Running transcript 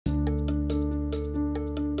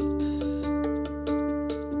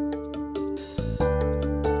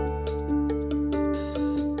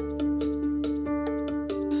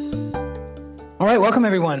All right, welcome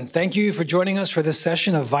everyone. Thank you for joining us for this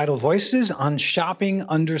session of Vital Voices on Shopping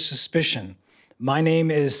Under Suspicion. My name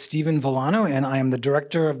is Stephen Villano, and I am the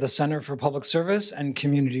Director of the Center for Public Service and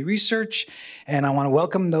Community Research. And I want to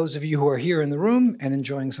welcome those of you who are here in the room and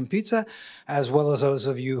enjoying some pizza, as well as those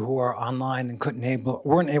of you who are online and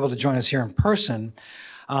weren't able to join us here in person.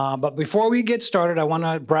 But before we get started, I want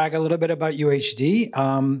to brag a little bit about UHD.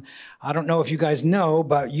 I don't know if you guys know,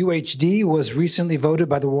 but UHD was recently voted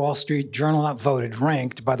by the Wall Street Journal,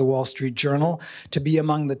 ranked by the Wall Street Journal to be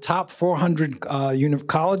among the top 400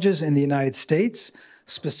 colleges in the United States.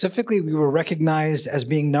 Specifically, we were recognized as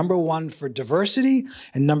being #1 for diversity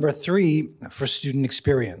and #3 for student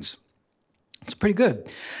experience. It's pretty good.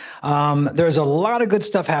 There's a lot of good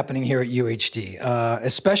stuff happening here at UHD,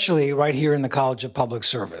 especially right here in the College of Public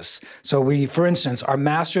Service. So for instance, our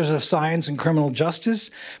Masters of Science in Criminal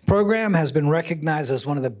Justice program has been recognized as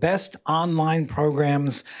one of the best online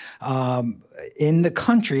programs in the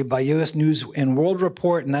country by U.S. News and World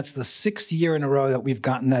Report, and that's the 6th year in a row that we've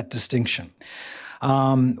gotten that distinction.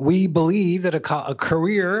 We believe that a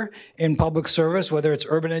career in public service, whether it's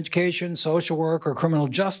urban education, social work, or criminal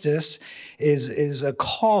justice, is a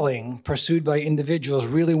calling pursued by individuals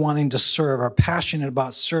really wanting to serve, are passionate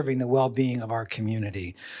about serving the well-being of our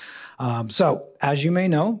community. So, as you may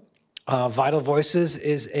know, Vital Voices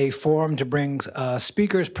is a forum to bring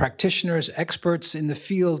speakers, practitioners, experts in the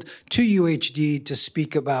field to UHD to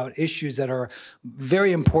speak about issues that are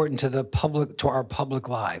very important to our public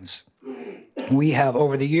lives. We have,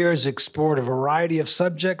 over the years, explored a variety of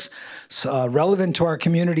subjects relevant to our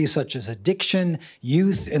community, such as addiction,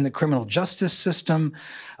 youth in the criminal justice system,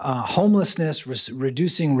 homelessness,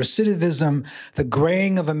 reducing recidivism, the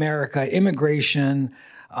graying of America, immigration,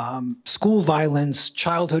 school violence,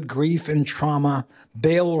 childhood grief and trauma,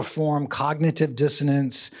 bail reform, cognitive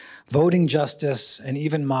dissonance, voting justice, and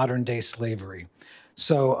even modern-day slavery.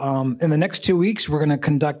 So in the next 2 weeks, we're going to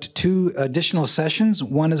conduct 2 additional sessions.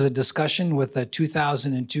 One is a discussion with the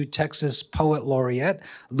 2002 Texas Poet Laureate,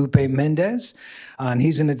 Lupe Mendez. And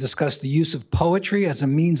he's going to discuss the use of poetry as a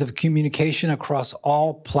means of communication across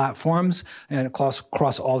all platforms and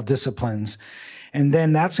across all disciplines. And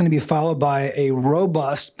then that's going to be followed by a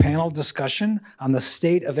robust panel discussion on the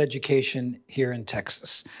state of education here in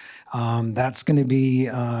Texas. That's going to be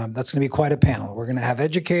quite a panel. We're going to have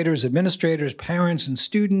educators, administrators, parents, and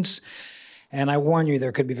students. And I warn you,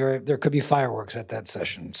 there could be fireworks at that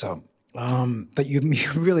session. So, but you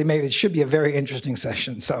really it should be a very interesting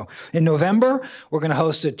session. So in November, we're going to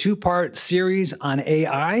host a 2-part series on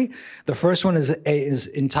AI. The first one is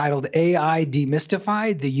entitled AI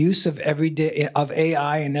Demystified, the use of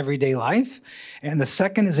AI in everyday life. And the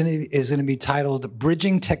second is going to be titled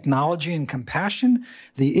Bridging Technology and Compassion,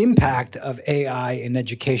 the Impact of AI in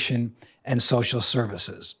Education and Social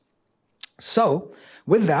Services. So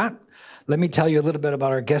with that, let me tell you a little bit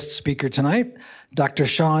about our guest speaker tonight, Dr.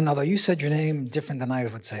 Sean, although you said your name different than I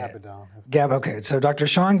would say Gabadon. Okay, so Dr.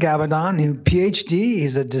 Sean Gabadon, who PhD,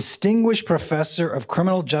 he's a distinguished professor of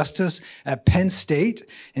criminal justice at Penn State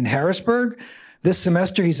in Harrisburg. This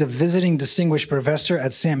semester, he's a visiting distinguished professor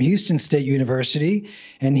at Sam Houston State University,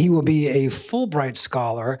 and he will be a Fulbright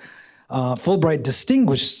scholar, Fulbright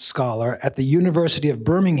Distinguished Scholar at the University of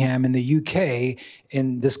Birmingham in the UK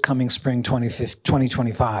in this coming spring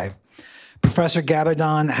 2025. Professor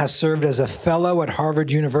Gabadon has served as a fellow at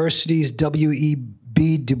Harvard University's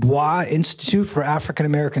W.E.B. Du Bois Institute for African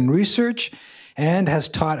American Research and has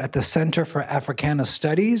taught at the Center for Africana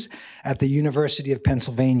Studies at the University of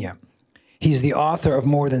Pennsylvania. He's the author of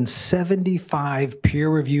more than 75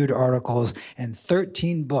 peer-reviewed articles and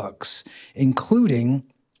 13 books, including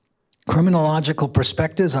Criminological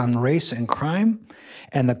Perspectives on Race and Crime,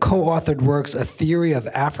 and the co-authored works A Theory of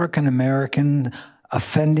African American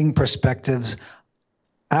Offending Perspectives,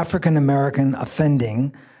 African American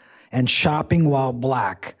Offending, and Shopping While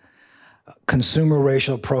Black, Consumer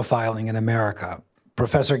Racial Profiling in America.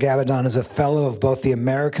 Professor Gabadon is a fellow of both the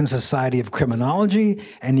American Society of Criminology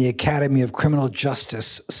and the Academy of Criminal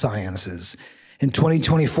Justice Sciences. In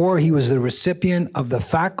 2024, he was the recipient of the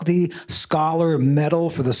Faculty Scholar Medal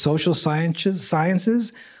for the Social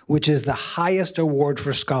Sciences, which is the highest award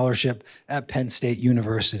for scholarship at Penn State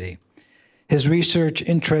University. His research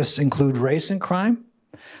interests include race and crime,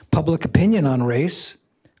 public opinion on race,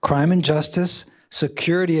 crime and justice,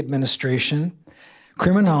 security administration,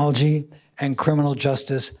 criminology, and criminal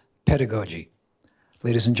justice pedagogy.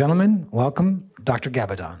 Ladies and gentlemen, welcome, Dr.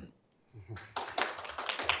 Gabadon.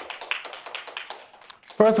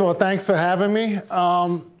 First of all, thanks for having me.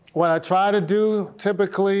 What I try to do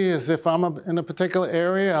typically is if I'm in a particular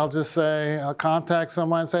area, I'll just say, I'll contact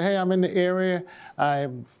someone and say, hey, I'm in the area.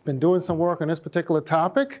 I've been doing some work on this particular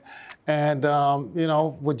topic. And, you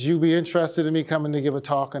know, would you be interested in me coming to give a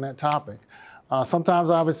talk on that topic? Sometimes,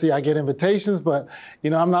 obviously, I get invitations, but, you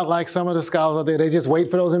know, I'm not like some of the scholars out there. They just wait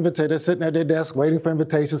for those invitations. They're sitting at their desk waiting for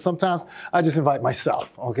invitations. Sometimes I just invite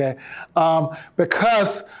myself, okay?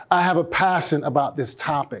 Because I have a passion about this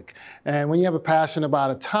topic. And when you have a passion about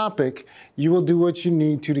a topic, you will do what you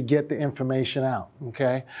need to get the information out,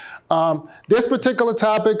 okay? This particular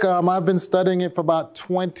topic, I've been studying it for about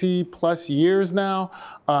 20 plus years now.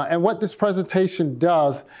 And what this presentation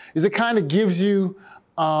does is it kind of gives you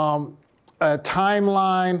a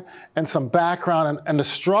timeline and some background and the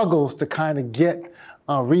struggles to kind of get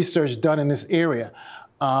research done in this area.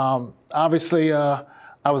 Obviously, I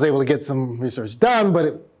was able to get some research done, but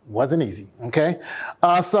it wasn't easy, okay?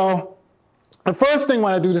 So the first thing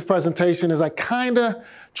when I do this presentation is I kind of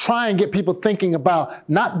try and get people thinking about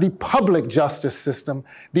not the public justice system,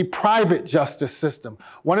 the private justice system.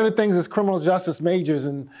 One of the things as criminal justice majors,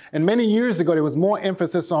 and many years ago, there was more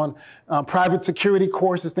emphasis on private security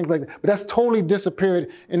courses, things like that. But that's totally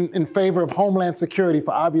disappeared in favor of homeland security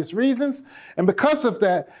for obvious reasons. And because of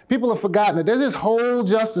that, people have forgotten that there's this whole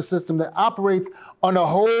justice system that operates on a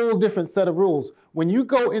whole different set of rules. When you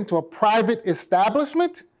go into a private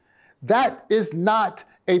establishment, that is not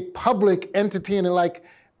a public entity. And like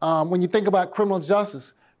when you think about criminal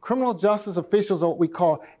justice officials are what we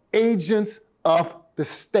call agents of the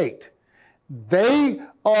state. They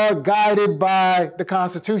are guided by the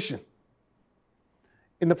Constitution.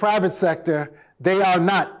 In the private sector, they are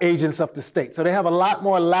not agents of the state. So they have a lot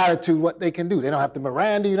more latitude what they can do. They don't have to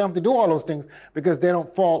Miranda, you don't have to do all those things because they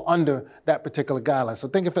don't fall under that particular guideline. So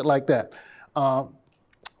think of it like that.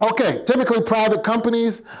 Okay, typically private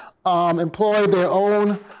companies employ their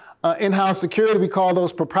own in-house security. We call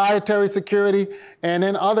those proprietary security. And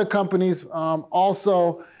then other companies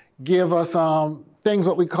also give us things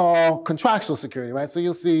what we call contractual security, right? So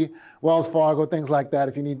you'll see Wells Fargo, things like that.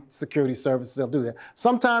 If you need security services, they'll do that.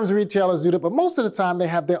 Sometimes retailers do that, but most of the time they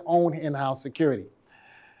have their own in-house security.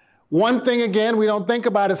 One thing, again, we don't think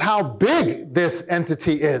about is how big this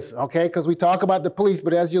entity is, okay? Because we talk about the police,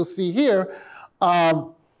 but as you'll see here,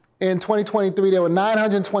 in 2023, there were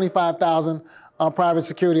 925,000 private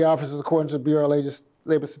security officers, according to the Bureau of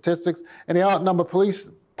Labor Statistics, and they outnumber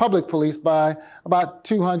public police by about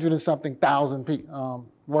 200 and something thousand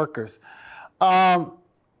workers.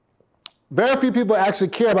 Very few people actually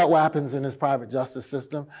care about what happens in this private justice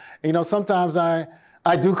system. And, you know, sometimes I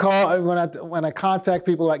do call, when I contact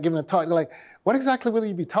people, like giving a talk, they're like, what exactly will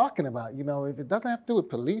you be talking about? You know, if it doesn't have to do with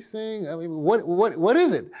policing, I mean, what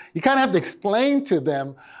is it? You kind of have to explain to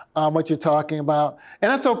them what you're talking about.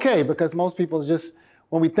 And that's okay, because most people just,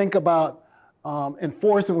 when we think about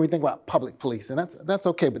enforcement, we think about public police, and that's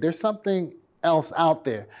okay, but there's something else out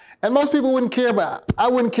there. And most people wouldn't care about it. I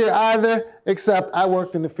wouldn't care either, except I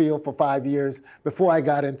worked in the field for 5 years before I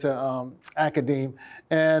got into academia.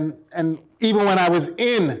 And even when I was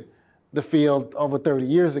in the field over 30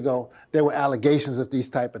 years ago, there were allegations of these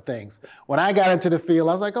type of things. When I got into the field,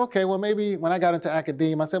 I was like, okay, well, maybe when I got into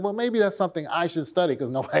academia, I said, well, maybe that's something I should study because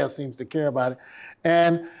nobody else seems to care about it.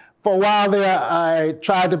 And for a while there, I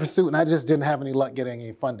tried to pursue it, and I just didn't have any luck getting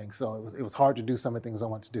any funding. So it was hard to do some of the things I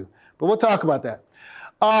wanted to do. But we'll talk about that.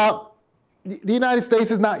 The United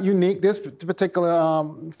States is not unique. This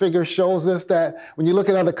particular figure shows us that when you look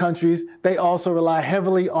at other countries, they also rely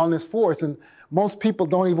heavily on this force. And most people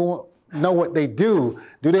don't even know what they do.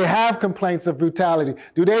 Do they have complaints of brutality?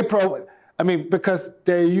 Do they because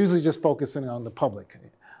they're usually just focusing on the public.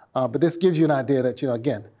 But this gives you an idea that, you know,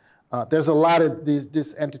 again, there's a lot of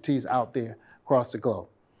these entities out there across the globe.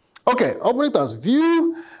 Okay, opening thoughts.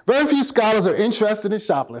 Very few scholars are interested in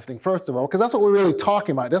shoplifting, first of all, because that's what we're really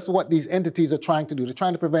talking about. That's what these entities are trying to do. They're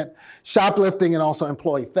trying to prevent shoplifting and also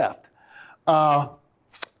employee theft.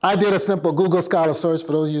 I did a simple Google Scholar search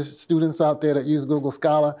for those of you students out there that use Google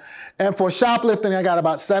Scholar. And for shoplifting, I got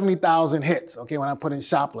about 70,000 hits, okay, when I put in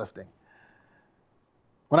shoplifting.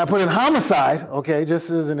 When I put in homicide, okay, just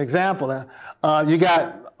as an example, you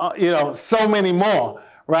got, you know, so many more,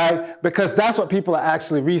 right? Because that's what people are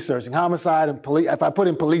actually researching, homicide and police. If I put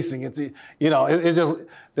in policing, it's, you know, it's just,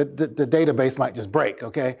 the database might just break,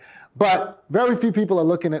 okay? But very few people are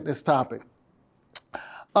looking at this topic.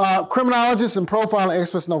 Criminologists and profiling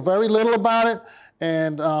experts know very little about it,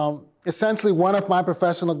 and essentially one of my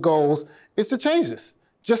professional goals is to change this,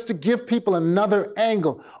 just to give people another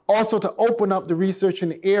angle, also to open up the research in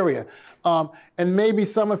the area. And maybe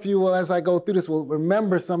some of you will, as I go through this, will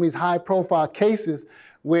remember some of these high-profile cases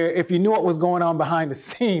where if you knew what was going on behind the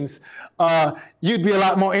scenes, you'd be a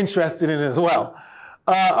lot more interested in it as well.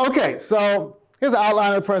 Okay, so here's an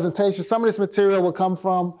outline of the presentation. Some of this material will come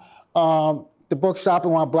from the book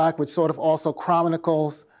Shopping While Black, which sort of also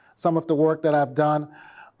chronicles some of the work that I've done.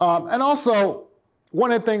 And also,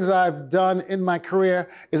 one of the things I've done in my career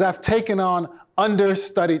is I've taken on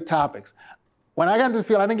understudied topics. When I got into the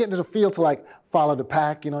field, I didn't get into the field to like follow the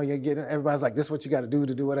pack. You know, everybody's like, this is what you got to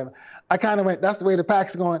do whatever. I kind of went, that's the way the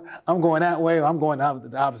pack's going. I'm going that way, or I'm going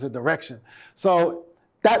the opposite direction. So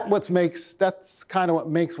that's kind of what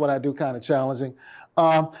makes what I do kind of challenging.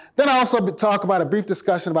 Then I also talk about a brief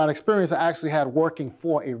discussion about experience I actually had working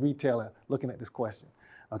for a retailer looking at this question.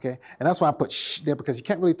 Okay, and that's why I put shh there, because you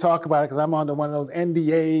can't really talk about it because I'm under one of those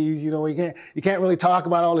NDAs, you know, you can't really talk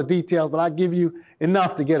about all the details, but I give you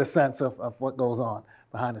enough to get a sense of what goes on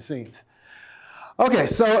behind the scenes. Okay,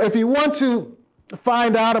 so if you want to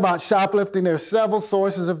find out about shoplifting, there's several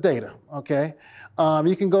sources of data, okay?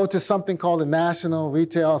 You can go to something called the National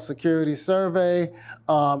Retail Security Survey.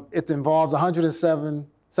 It involves 177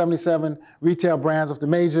 retail brands of the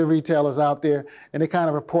major retailers out there, and they kind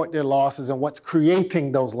of report their losses and what's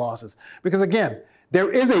creating those losses. Because again, there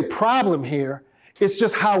is a problem here. It's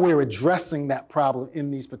just how we're addressing that problem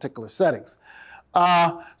in these particular settings.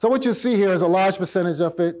 So what you see here is a large percentage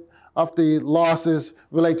of the losses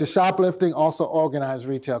relate to shoplifting, also organized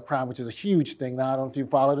retail crime, which is a huge thing. Now, I don't know if you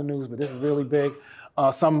follow the news, but this is really big.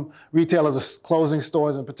 Some retailers are closing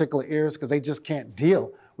stores in particular areas because they just can't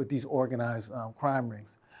deal with these organized crime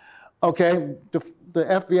rings. Okay, the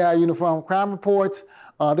FBI Uniform Crime Reports,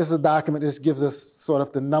 this is a document. This gives us sort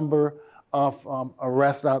of the number of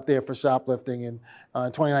arrests out there for shoplifting in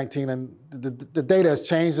 2019. And the data has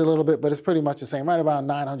changed a little bit, but it's pretty much the same, right about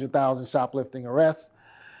 900,000 shoplifting arrests.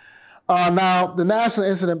 Now, the National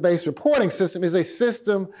Incident-Based Reporting System is a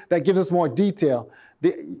system that gives us more detail.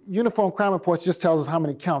 The Uniform Crime Reports just tells us how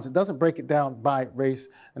many counts. It doesn't break it down by race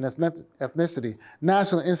and ethnicity.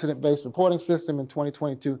 National Incident-Based Reporting System in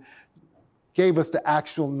 2022 gave us the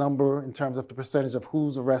actual number in terms of the percentage of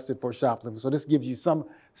who's arrested for shoplifting. So this gives you some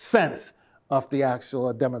sense of the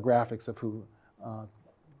actual demographics of who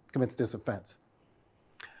commits this offense.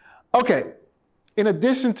 Okay. In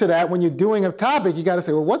addition to that, when you're doing a topic, you got to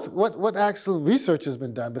say, well, what actual research has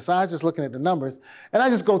been done besides just looking at the numbers? And I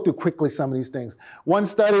just go through quickly some of these things. One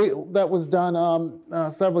study that was done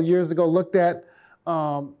several years ago looked at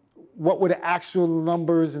what were the actual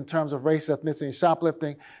numbers in terms of race, ethnicity, and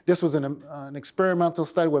shoplifting. This was an experimental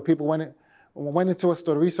study where people went into a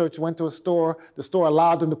store, the researchers went to a store, the store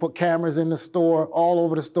allowed them to put cameras in the store, all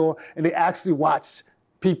over the store, and they actually watched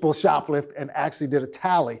people shoplift and actually did a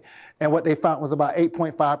tally. And what they found was about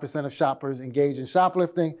 8.5% of shoppers engaged in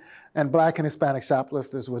shoplifting, and Black and Hispanic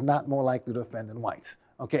shoplifters were not more likely to offend than whites.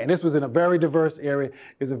 Okay, and this was in a very diverse area.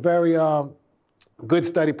 It's a very good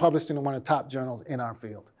study published in one of the top journals in our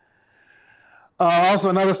field.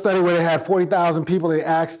 Also another study where they had 40,000 people, they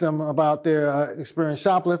asked them about their experience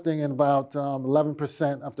shoplifting, and about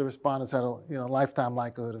 11% of the respondents had a lifetime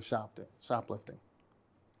likelihood of shoplifting.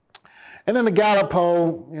 And then the Gallup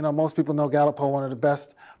poll, most people know Gallup poll, one of the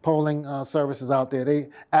best polling services out there. They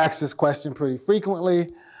ask this question pretty frequently,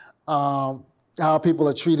 how people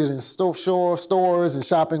are treated in stores and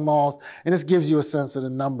shopping malls. And this gives you a sense of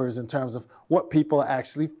the numbers in terms of what people are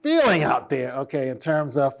actually feeling out there, okay, in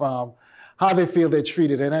terms of how they feel they're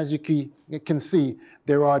treated. And as you can see,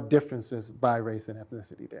 there are differences by race and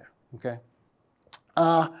ethnicity there, okay?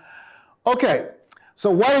 Okay. So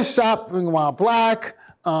what is shopping while Black?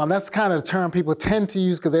 That's kind of the term people tend to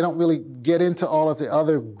use because they don't really get into all of the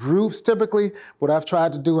other groups typically. What I've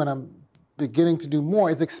tried to do, and I'm beginning to do more,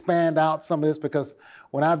 is expand out some of this, because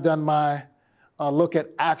when I've done my look at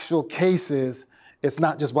actual cases, it's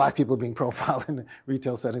not just Black people being profiled in the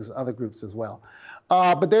retail settings, other groups as well.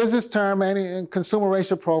 But there's this term, in consumer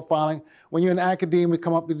racial profiling. When you're in academia, we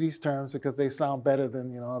come up with these terms because they sound better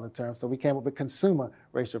than other terms. So we came up with consumer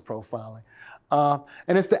racial profiling.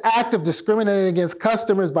 And it's the act of discriminating against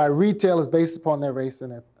customers by retailers based upon their race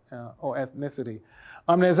and or ethnicity.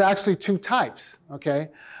 There's actually two types, okay?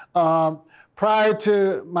 Prior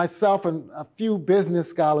to myself and a few business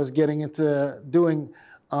scholars getting into doing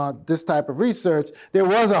this type of research, there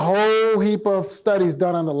was a whole heap of studies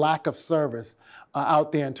done on the lack of service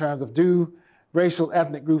out there in terms of, do racial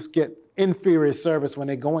ethnic groups get inferior service when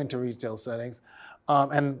they go into retail settings?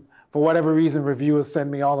 And for whatever reason, reviewers send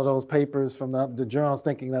me all of those papers from the journals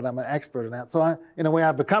thinking that I'm an expert in that. So in a way,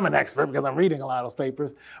 I've become an expert because I'm reading a lot of those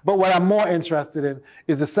papers. But what I'm more interested in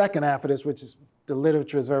is the second half of this, which is the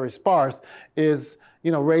literature is very sparse, is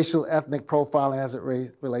racial ethnic profiling as it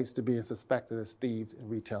relates to being suspected as thieves in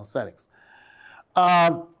retail settings.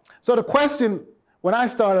 So the question when I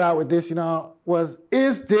started out with this, was,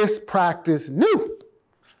 is this practice new?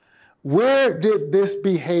 Where did this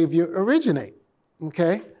behavior originate?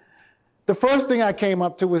 Okay. The first thing I came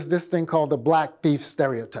up to was this thing called the black thief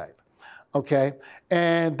stereotype. Okay.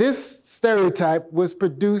 And this stereotype was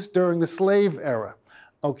produced during the slave era.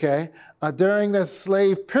 Okay. During the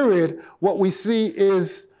slave period, what we see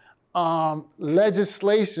is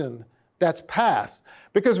legislation that's passed.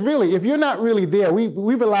 Because really, if you're not really there, we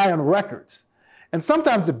rely on records. And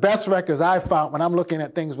sometimes the best records I've found when I'm looking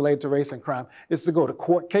at things related to race and crime is to go to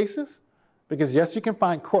court cases. Because yes, you can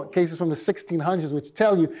find court cases from the 1600s which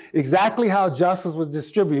tell you exactly how justice was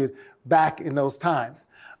distributed back in those times.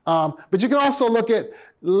 But you can also look at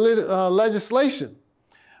legislation.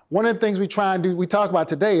 One of the things we try and do, we talk about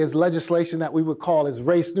today is legislation that we would call as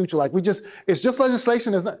race neutral. Like it's just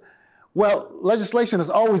legislation. Well, legislation has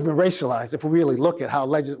always been racialized if we really look at how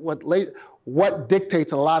what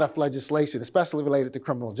dictates a lot of legislation, especially related to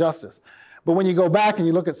criminal justice. But when you go back and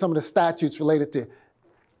you look at some of the statutes related to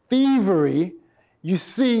thievery, you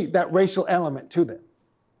see that racial element to them.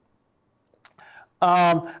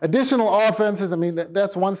 Additional offenses,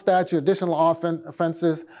 that's one statute. Additional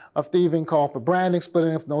offenses of thieving call for branding,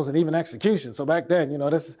 splitting of nose, and even execution. So back then,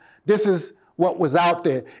 this is what was out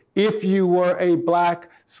there. If you were a black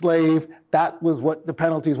slave, that was what the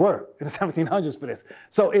penalties were in the 1700s for this.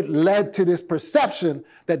 So it led to this perception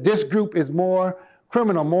that this group is more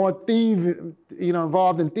criminal, more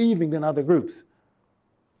involved in thieving than other groups.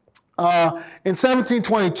 In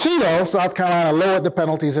 1722, though, South Carolina lowered the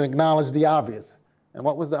penalties and acknowledged the obvious. And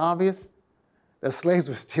what was the obvious? That slaves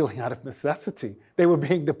were stealing out of necessity. They were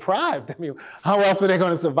being deprived. How else were they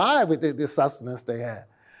going to survive with the sustenance they had?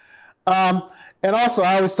 And also,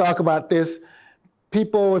 I always talk about this.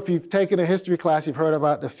 People, if you've taken a history class, you've heard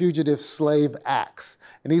about the Fugitive Slave Acts.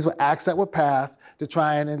 And these were acts that were passed to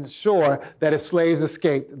try and ensure that if slaves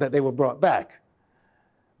escaped, that they were brought back.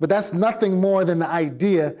 But that's nothing more than the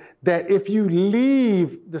idea that if you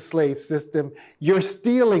leave the slave system, you're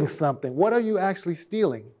stealing something. What are you actually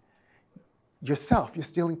stealing? Yourself. You're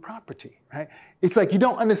stealing property, right? It's like you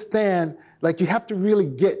don't understand, like you have to really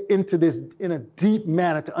get into this in a deep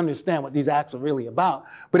manner to understand what these acts are really about.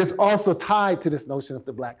 But it's also tied to this notion of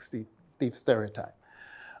the black thief stereotype.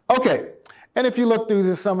 Okay. And if you look through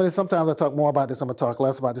this, some of this, sometimes I talk more about this, I'm going to talk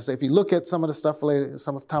less about this. If you look at some of the stuff related to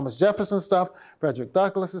some of Thomas Jefferson's stuff, Frederick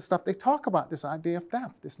Douglass's stuff, they talk about this idea of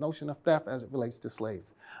theft, this notion of theft as it relates to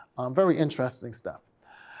slaves. Very interesting stuff.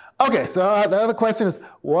 Okay, so the other question is,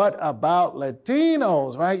 what about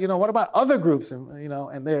Latinos, right? What about other groups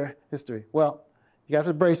and their history? Well, you have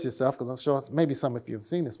to brace yourself, because I'm sure maybe some of you have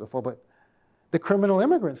seen this before, but the criminal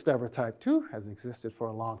immigrant stereotype, too, has existed for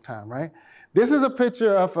a long time, right? This is a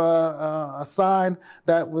picture of a sign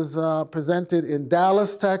that was presented in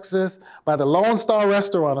Dallas, Texas, by the Lone Star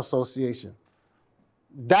Restaurant Association.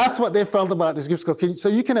 That's what they felt about this group. So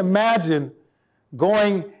you can imagine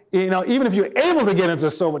going, even if you're able to get into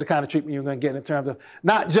the store with the kind of treatment you're going to get in terms of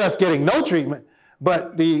not just getting no treatment,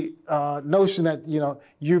 but the notion that,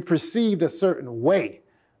 you're perceived a certain way,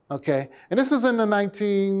 okay? And this is in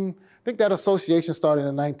the I think that association started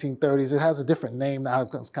in the 1930s. It has a different name now. I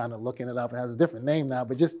was kind of looking it up. It has a different name now.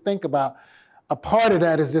 But just think about a part of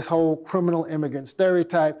that is this whole criminal immigrant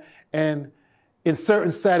stereotype. And in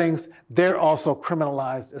certain settings, they're also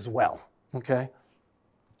criminalized as well. Okay?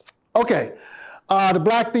 Okay. The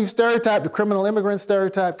black thief stereotype, the criminal immigrant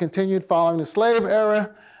stereotype continued following the slave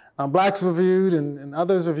era. Blacks were viewed and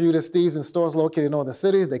others were viewed as thieves in stores located in northern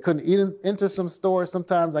cities. They couldn't enter some stores.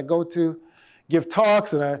 Sometimes I go to give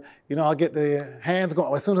talks, and I'll get the hands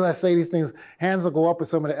going. As soon as I say these things, hands will go up with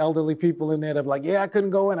some of the elderly people in there. They're like, yeah, I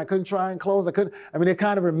couldn't go in. I couldn't try and close. They're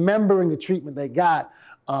kind of remembering the treatment they got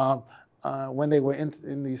when they were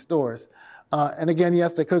in these stores. And again,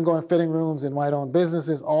 yes, they couldn't go in fitting rooms in white-owned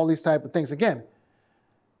businesses, all these type of things. Again,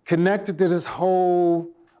 connected to this whole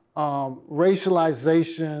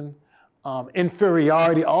racialization,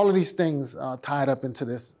 inferiority, all of these things tied up into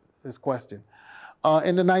this question.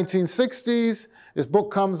 In the 1960s, this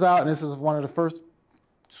book comes out, and this is one of the first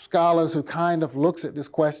scholars who kind of looks at this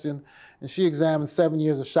question, and she examined 7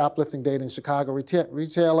 years of shoplifting data in Chicago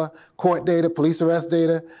retailer, court data, police arrest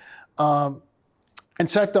data, and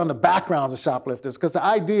checked on the backgrounds of shoplifters, because the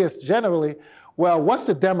idea is generally, well, what's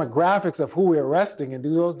the demographics of who we're arresting, and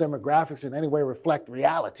do those demographics in any way reflect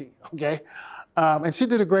reality, okay? And she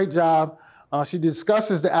did a great job. She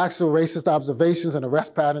discusses the actual racist observations and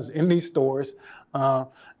arrest patterns in these stores.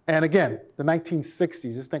 And again, the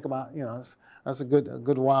 1960s, just think about, that's a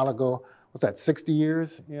good while ago. What's that, 60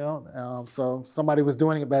 years? So somebody was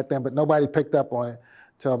doing it back then, but nobody picked up on it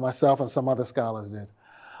till myself and some other scholars did.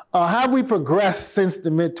 Have we progressed since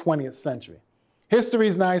the mid-20th century? History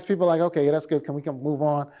is nice. People are like, okay, that's good. Can we move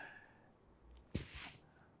on?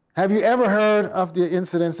 Have you ever heard of the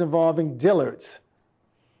incidents involving Dillards?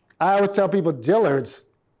 I always tell people Dillards,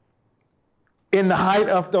 in the height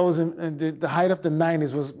of those, in the height of the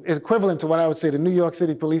 90s, was equivalent to what I would say the New York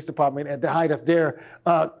City Police Department at the height of their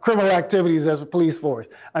criminal activities as a police force.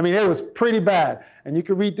 I mean, it was pretty bad. And you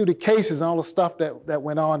can read through the cases and all the stuff that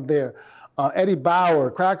went on there. Eddie Bauer,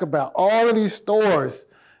 Cracker Barrel, all of these stores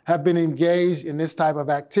have been engaged in this type of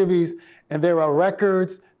activities. And there are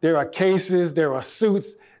records, there are cases, there are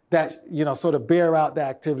suits that sort of bear out the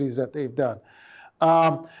activities that they've done.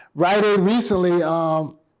 Rite Aid recently,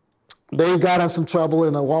 they got in some trouble,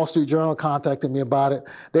 and the Wall Street Journal contacted me about it.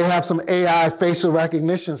 They have some AI facial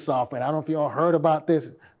recognition software. I don't know if you all heard about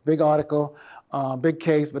this. Big article, big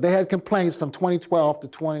case, but they had complaints from 2012 to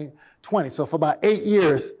 2020. So for about 8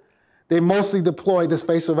 years, they mostly deployed this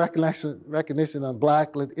facial recognition on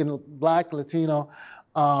Black, Latino,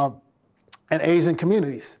 and Asian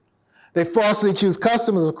communities. They falsely accused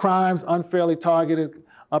customers of crimes, unfairly targeted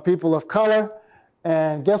people of color,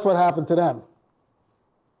 and guess what happened to them?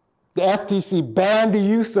 The FTC banned the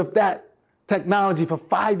use of that technology for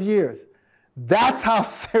 5 years. That's how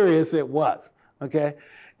serious it was, okay?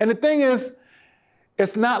 And the thing is,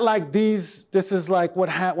 it's not like this is like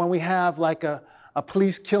when we have like a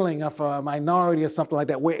police killing of a minority or something like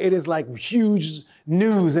that, where it is like huge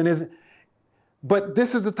news but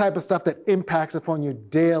this is the type of stuff that impacts upon your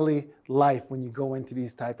daily life when you go into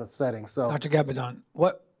these type of settings. So, Dr. Gabaldon,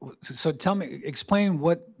 so tell me, explain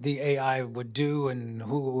what the AI would do and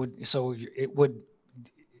who would, so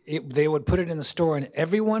they would put it in the store and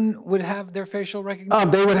everyone would have their facial recognition?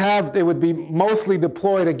 They would be mostly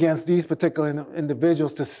deployed against these particular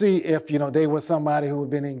individuals to see if, they were somebody who had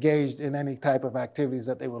been engaged in any type of activities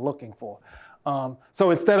that they were looking for. So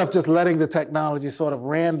instead of just letting the technology sort of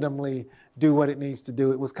randomly do what it needs to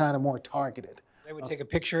do, it was kind of more targeted. They would take a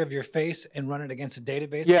picture of your face and run it against a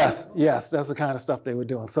database? Yes, that's the kind of stuff they were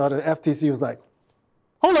doing. So the FTC was like,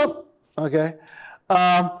 hold up, okay.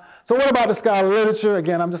 So what about the scholarly literature?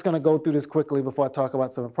 Again, I'm just gonna go through this quickly before I talk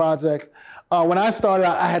about some of the projects. When I started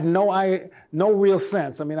out, I had no real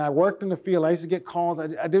sense. I mean, I worked in the field, I used to get calls, I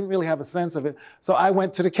didn't really have a sense of it. So I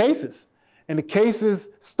went to the cases. And the cases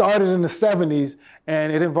started in the 70s,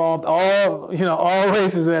 and it involved all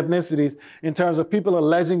races and ethnicities in terms of people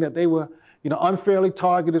alleging that they were, unfairly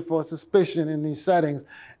targeted for suspicion in these settings.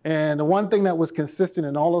 And the one thing that was consistent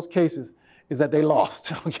in all those cases is that they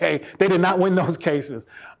lost, okay? They did not win those cases,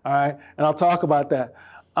 all right? And I'll talk about that.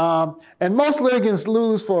 And most litigants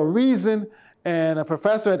lose for a reason, and a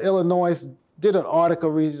professor at Illinois did an article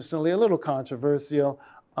recently, a little controversial,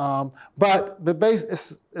 but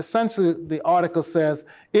essentially the article says,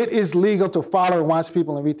 it is legal to follow and watch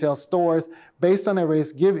people in retail stores based on their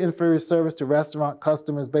race, give inferior service to restaurant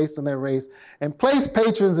customers based on their race, and place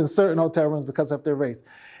patrons in certain hotel rooms because of their race.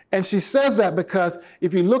 And she says that because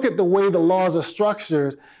if you look at the way the laws are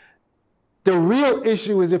structured, the real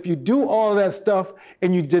issue is if you do all of that stuff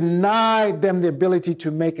and you deny them the ability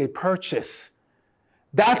to make a purchase.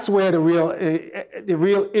 That's where the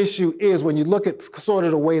real issue is when you look at sort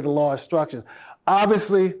of the way the law is structured.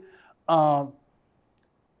 Obviously,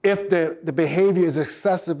 if the behavior is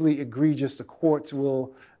excessively egregious, the courts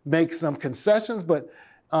will make some concessions, but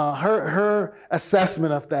her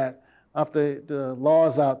assessment of that, of the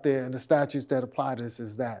laws out there and the statutes that apply to this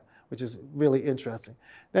is that, which is really interesting.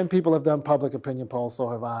 Then people have done public opinion polls, so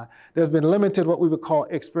have I. There's been limited what we would call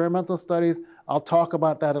experimental studies. I'll talk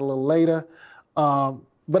about that a little later.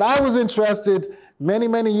 But I was interested many,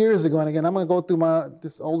 many years ago, and again, I'm going to go through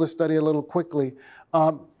this older study a little quickly,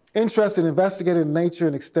 interested in investigating the nature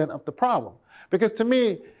and extent of the problem. Because to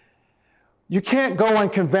me, you can't go on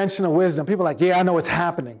conventional wisdom. People are like, yeah, I know it's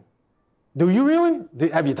happening. Do you really?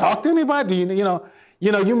 Have you talked to anybody? Do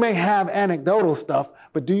you may have anecdotal stuff,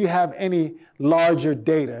 but do you have any larger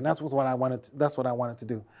data? And that's what I wanted to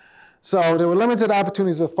do. So there were limited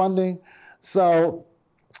opportunities for funding. So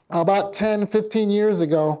about 10, 15 years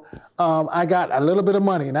ago, I got a little bit of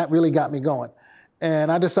money, and that really got me going.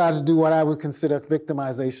 And I decided to do what I would consider a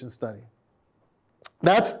victimization study.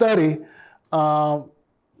 That study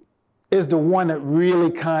is the one that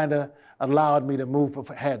really kind of allowed me to move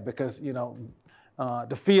ahead because,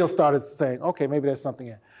 the field started saying, okay, maybe there's something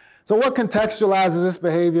in. So what contextualizes this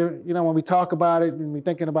behavior? When we talk about it and we're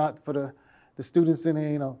thinking about for the students in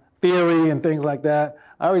here, theory and things like that.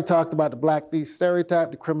 I already talked about the black thief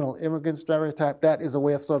stereotype, the criminal immigrant stereotype. That is a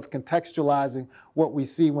way of sort of contextualizing what we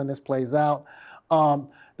see when this plays out. The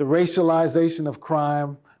racialization of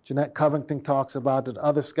crime, Jeanette Covington talks about, that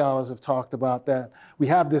other scholars have talked about, that we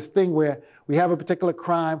have this thing where we have a particular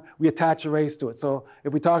crime, we attach a race to it. So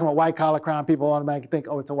if we're talking about white-collar crime, people automatically think,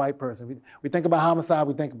 oh, it's a white person. We think about homicide,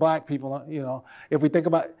 we think black people, you know. If we think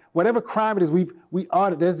about whatever crime it is,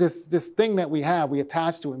 there's this thing that we have, we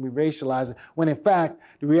attach to it and we racialize it, when in fact,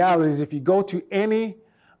 the reality is if you go to any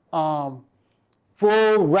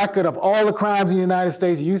full record of all the crimes in the United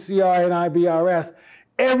States, UCR and IBRS,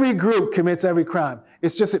 every group commits every crime.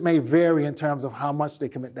 It's just it may vary in terms of how much they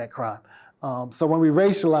commit that crime. So when we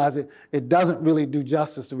racialize it, it doesn't really do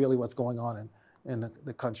justice to really what's going on in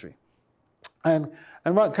the country. And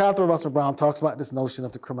Catherine Russell Brown talks about this notion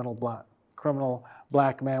of the criminal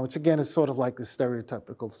black man, which again is sort of like this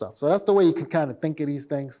stereotypical stuff. So that's the way you can kind of think of these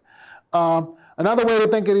things. Another way to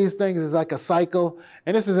think of these things is like a cycle,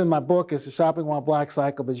 and this is in my book, it's the Shopping While Black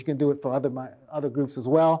cycle, but you can do it for other groups as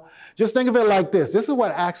well. Just think of it like this. This is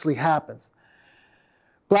what actually happens.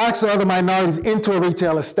 Blacks or other minorities enter a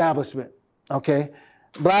retail establishment, okay?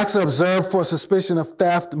 Blacks are observed for suspicion of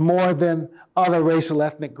theft more than other racial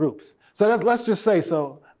ethnic groups. So let's just say,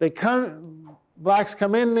 so blacks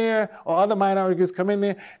come in there, or other minority groups come in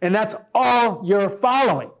there, and that's all you're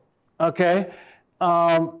following, okay?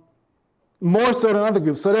 More so than other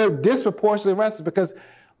groups. So they're disproportionately arrested because,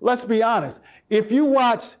 let's be honest, if you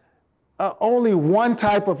watch only one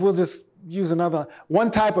type of, we'll just use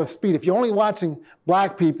one type of speed, if you're only watching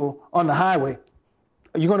black people on the highway,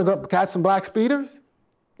 are you gonna go catch some black speeders?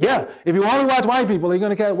 Yeah. If you only watch white people, are you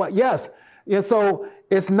gonna catch what? Yes. Yeah, so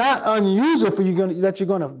it's not unusual for you that you're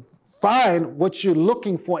gonna find what you're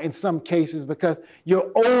looking for in some cases because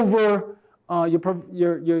you're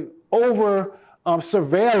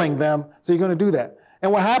surveilling them, so you're going to do that.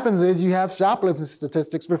 And what happens is you have shoplifting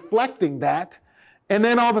statistics reflecting that, and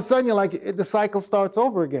then all of a sudden you're like, the cycle starts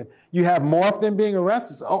over again. You have more of them being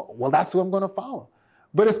arrested. So, oh, well, that's who I'm going to follow.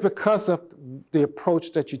 But it's because of the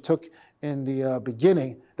approach that you took in the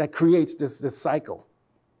beginning that creates this cycle.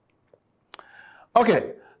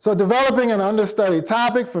 Okay, so developing an understudied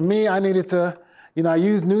topic, for me, I needed to, I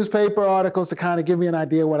used newspaper articles to kind of give me an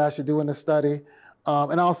idea what I should do in the study.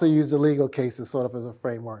 And also use the legal cases sort of as a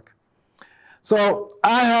framework. So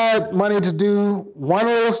I had money to do one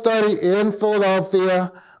little study in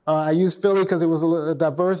Philadelphia. I used Philly because it was a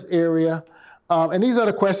diverse area. And these are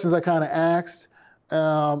the questions I kind of asked.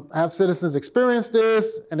 Have citizens experienced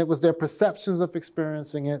this? And it was their perceptions of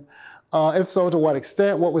experiencing it. If so, to what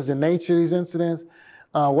extent? What was the nature of these incidents?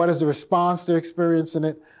 What is the response to experiencing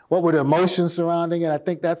it? What were the emotions surrounding it? I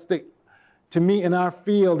think that's to me, in our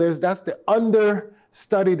field, that's the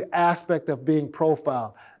understudied aspect of being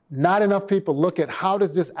profiled. Not enough people look at how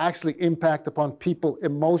does this actually impact upon people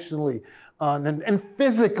emotionally and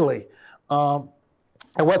physically, and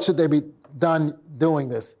what should they be done doing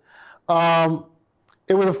this. I'll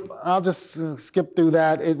just skip through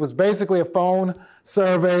that. It was basically a phone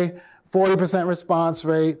survey, 40% response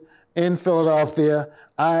rate in Philadelphia.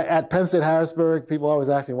 At Penn State Harrisburg, people always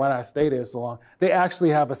ask me, why did I stay there so long? They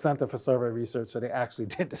actually have a Center for Survey Research, so they actually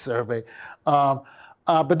did the survey.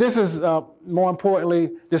 But this is, more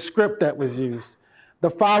importantly, the script that was used.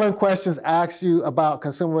 The following questions ask you about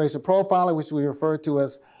consumer racial profiling, which we refer to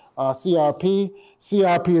as CRP.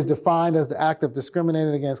 CRP is defined as the act of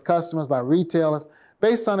discriminating against customers by retailers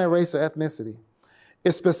based on their race or ethnicity.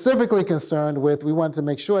 It's specifically concerned with, we wanted to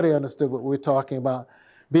make sure they understood what we were talking about,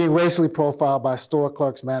 being racially profiled by store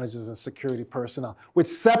clerks, managers, and security personnel, which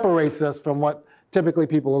separates us from what typically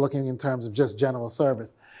people are looking in terms of just general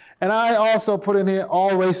service. And I also put in here,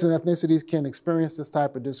 all races and ethnicities can experience this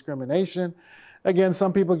type of discrimination. Again,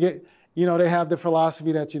 some people get, they have the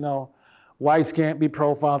philosophy that, whites can't be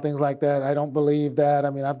profiled, things like that. I don't believe that.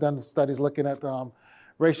 I mean, I've done studies looking at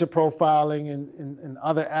racial profiling in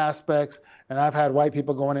other aspects, and I've had white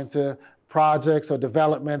people going into projects or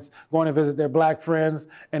developments, going to visit their black friends,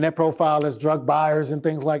 and their profile as drug buyers and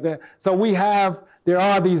things like that. So there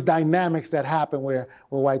are these dynamics that happen where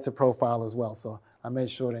whites are profiled as well. So I made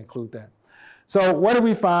sure to include that. So what did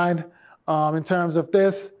we find in terms of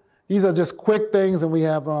this? These are just quick things, and we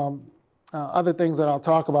have other things that I'll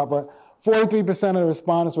talk about, but 43% of the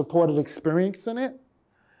respondents reported experiencing it.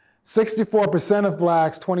 64% of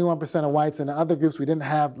blacks, 21% of whites, and the other groups we didn't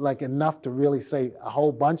have enough to really say a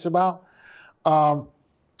whole bunch about.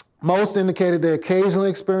 Most indicated they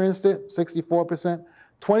occasionally experienced it, 64%.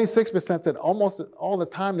 26% said almost all the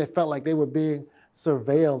time they felt like they were being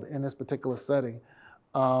surveilled in this particular setting.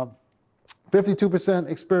 52%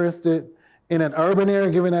 experienced it in an urban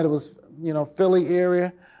area, given that it was, Philly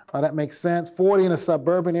area. That makes sense. 40 in a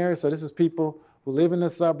suburban area, so this is people who live in the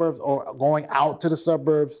suburbs or going out to the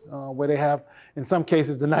suburbs where they have, in some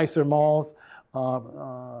cases, the nicer malls.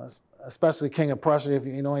 especially King of Prussia. If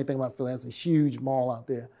you know anything about Philly, it's a huge mall out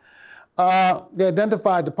there. They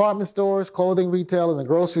identified department stores, clothing retailers, and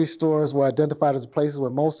grocery stores were identified as places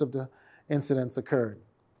where most of the incidents occurred.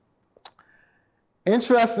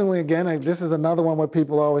 Interestingly, again, this is another one where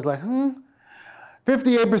people are always like, 58%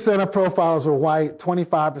 of profilers were white,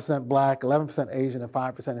 25% black, 11% Asian, and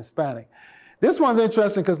 5% Hispanic. This one's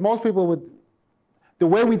interesting because most people would, the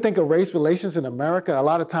way we think of race relations in America, a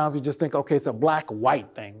lot of times we just think, okay, it's a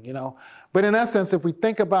black-white thing, you know? But in essence, if we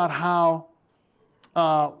think about how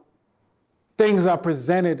things are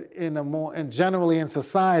presented and generally in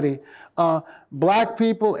society, black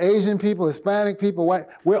people, Asian people, Hispanic people, white,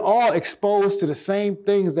 we're all exposed to the same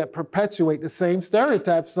things that perpetuate the same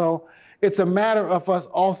stereotypes. So it's a matter of us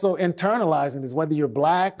also internalizing this, whether you're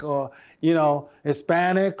black or, you know,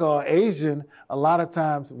 Hispanic or Asian, a lot of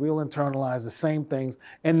times we'll internalize the same things,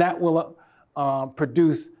 and that will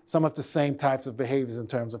produce some of the same types of behaviors in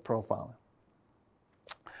terms of profiling.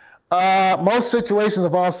 Most situations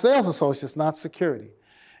involve sales associates, not security.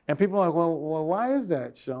 And people are like, well, why is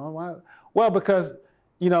that, Sean? Why? Well, because,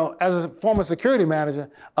 you know, as a former security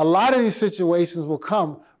manager, a lot of these situations will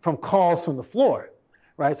come from calls from the floor,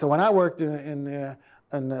 right? So when I worked in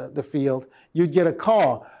the field, you'd get a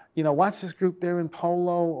call, you know, watch this group, they're in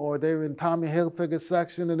Polo or they're in Tommy Hilfiger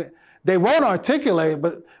section. And they won't articulate,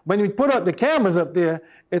 but when you put up the cameras up there,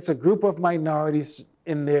 it's a group of minorities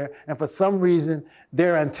in there, and for some reason,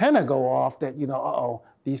 their antenna go off that, you know, uh-oh,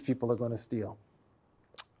 these people are going to steal.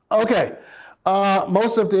 Okay,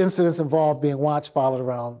 most of the incidents involve being watched, followed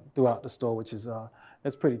around throughout the store, which is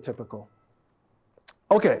it's pretty typical.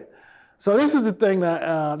 Okay, so this is the thing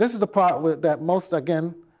that, this is the part that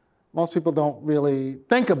most people don't really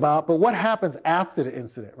think about, but what happens after the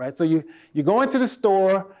incident, right? So you go into the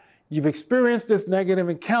store, you've experienced this negative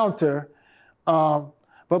encounter,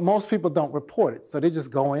 but most people don't report it. So they just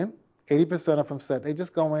go in. 80% of them said they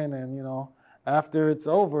just go in and, you know, after it's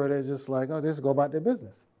over, they're just like, oh, they just go about their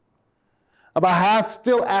business. About half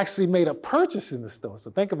still actually made a purchase in the store.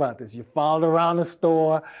 So think about this. You followed around the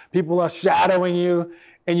store, people are shadowing you,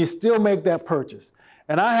 and you still make that purchase.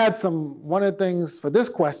 And I had one of the things for this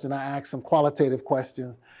question, I asked some qualitative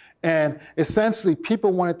questions. And essentially,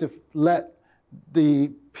 people wanted to let the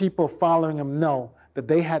people following them know that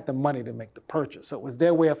they had the money to make the purchase. So it was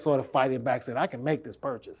their way of sort of fighting back, saying, I can make this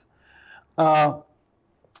purchase.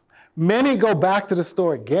 Many go back to the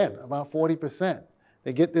store again, about 40%.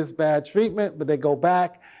 They get this bad treatment, but they go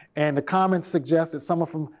back, and the comments suggest that some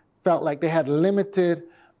of them felt like they had limited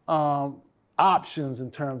options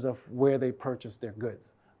in terms of where they purchased their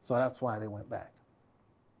goods. So that's why they went back.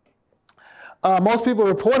 Most people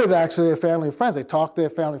reported actually their family and friends. They talked to their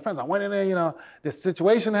family and friends. I went in there, you know, this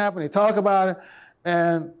situation happened, they talk about it,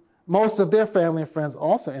 and most of their family and friends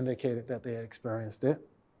also indicated that they had experienced it.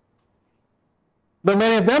 But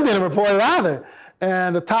many of them didn't report it either.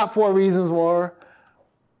 And the top 4 reasons were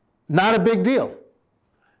not a big deal.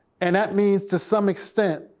 And that means to some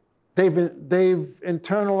extent, they've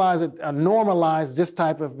internalized it, normalized this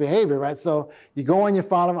type of behavior, right? So you go in, you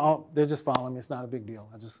follow them, oh, they're just following me, it's not a big deal,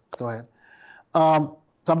 I just go ahead.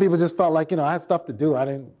 Some people just felt like, you know, I had stuff to do, I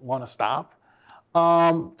didn't want to stop.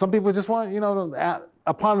 Some people just want, you know,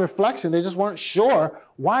 upon reflection, they just weren't sure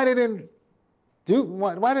why they didn't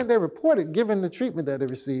why didn't they report it given the treatment that they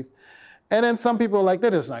received. And then some people are like,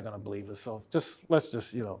 they're just not going to believe us, so let's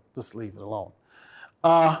just, you know, just leave it alone.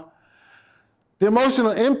 The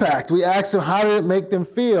emotional impact, we asked them, how did it make them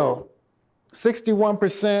feel?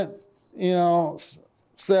 61%, you know,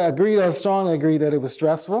 agreed or strongly agreed that it was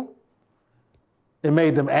stressful. It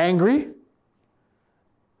made them angry.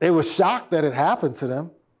 They were shocked that it happened to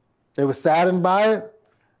them. They were saddened by it,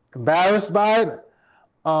 embarrassed by it.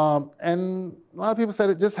 And a lot of people said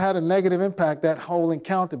it just had a negative impact, that whole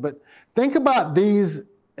encounter. But think about these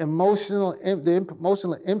the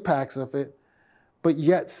emotional impacts of it, but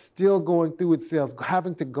yet still going through with sales,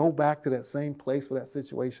 having to go back to that same place where that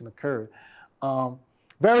situation occurred.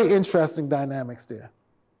 Very interesting dynamics there.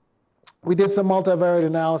 We did some multivariate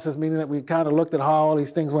analysis, meaning that we kind of looked at how all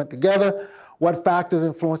these things went together, what factors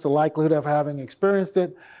influenced the likelihood of having experienced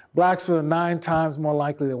it. Blacks were 9 times more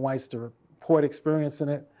likely than whites to report experiencing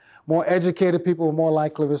it. More educated people were more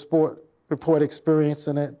likely to report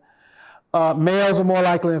experiencing it. Males were more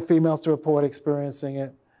likely than females to report experiencing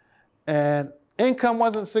it. And income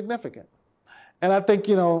wasn't significant. And I think,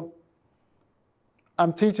 you know,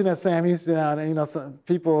 I'm teaching at Sam Houston now, and, you know, some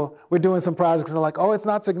people, we're doing some projects, and they're like, oh, it's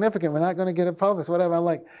not significant, we're not going to get it published, whatever. I'm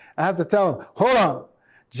like, I have to tell them, hold on,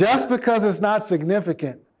 just because it's not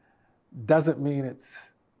significant doesn't mean it's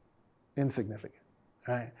insignificant,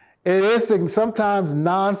 right? It is sometimes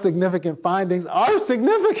non-significant findings are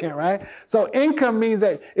significant, right? So income means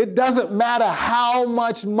that it doesn't matter how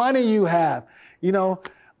much money you have. You know,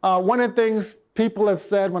 one of the things people have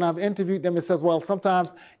said when I've interviewed them, it says, well,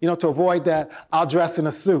 sometimes, you know, to avoid that, I'll dress in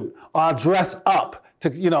a suit or I'll dress up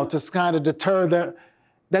to, you know, to kind of deter them.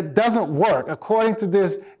 That doesn't work. According to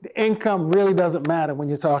this, the income really doesn't matter when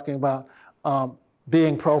you're talking about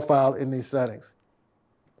being profiled in these settings.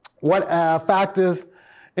 What factors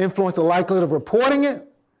influence the likelihood of reporting it?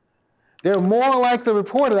 They're more likely to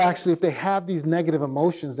report it actually if they have these negative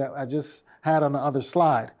emotions that I just had on the other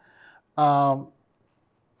slide.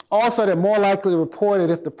 Also, they're more likely to report it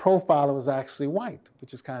if the profiler was actually white,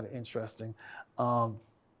 which is kind of interesting.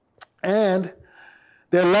 And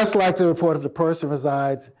they're less likely to report if the person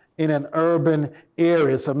resides in an urban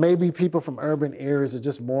area. So maybe people from urban areas are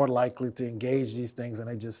just more likely to engage these things and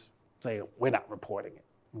they just say, we're not reporting it,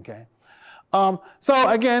 okay? So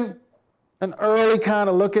again, an early kind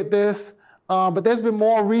of look at this, but there's been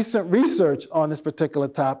more recent research on this particular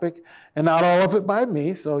topic, and not all of it by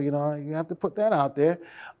me, so you know, you have to put that out there.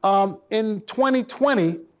 In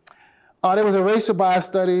 2020, there was a racial bias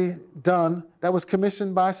study done that was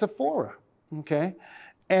commissioned by Sephora, okay?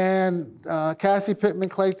 And Cassie Pittman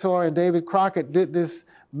Claytor and David Crockett did this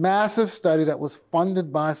massive study that was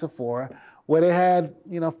funded by Sephora, where they had,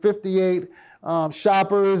 you know, 58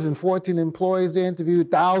 shoppers and 14 employees. They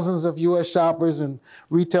interviewed thousands of US shoppers, and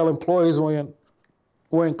retail employees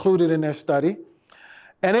were included in their study.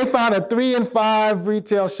 And they found that 3 in 5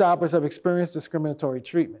 retail shoppers have experienced discriminatory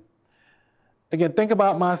treatment. Again, think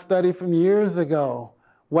about my study from years ago.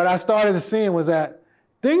 What I started seeing was that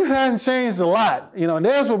things hadn't changed a lot. You know, and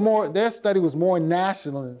their study was more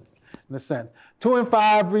national in a sense. 2 in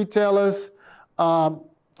 5 retailers,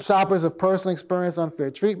 shoppers have personally experienced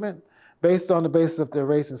unfair treatment based on the basis of their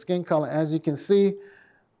race and skin color. As you can see,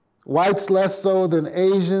 whites less so than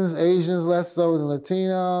Asians, Asians less so than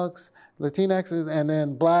Latinxes, and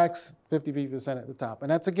then blacks, 50% at the top.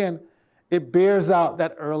 And that's, again, it bears out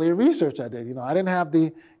that earlier research I did. You know, I didn't have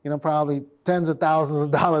the, you know, probably tens of thousands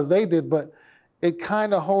of dollars they did, but it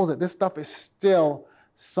kind of holds it. This stuff is still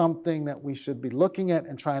something that we should be looking at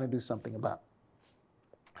and trying to do something about.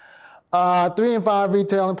 3 in 5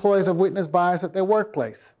 retail employees have witnessed bias at their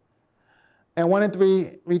workplace. And 1 in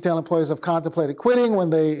 3 retail employees have contemplated quitting when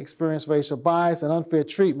they experience racial bias and unfair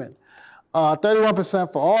treatment.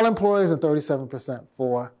 31% for all employees and 37%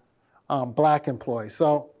 for black employees.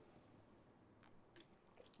 So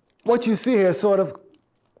what you see here is sort of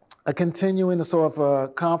a continuing sort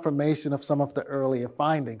of confirmation of some of the earlier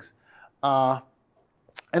findings. And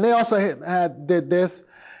they also did this.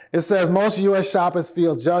 It says most US shoppers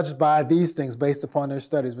feel judged by these things based upon their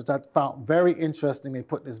studies, which I found very interesting. They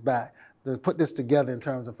put this together in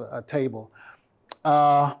terms of a table.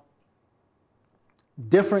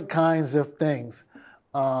 Different kinds of things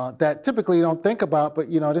that typically you don't think about, but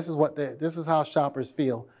you know, this is how shoppers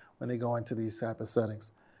feel when they go into these type of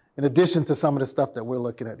settings. In addition to some of the stuff that we're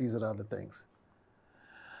looking at, these are the other things.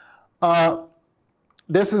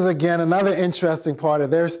 This is, again, another interesting part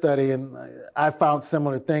of their study, and I found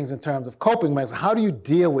similar things in terms of coping mechanisms. How do you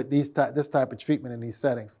deal with this type of treatment in these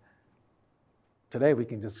settings? Today, we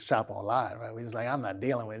can just shop online, right? We're just like, I'm not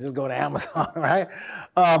dealing with it. Just go to Amazon, right?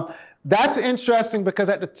 That's interesting because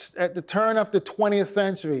at the turn of the 20th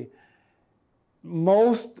century,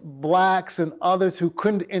 most blacks and others who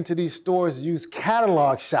couldn't enter these stores used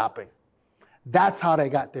catalog shopping. That's how they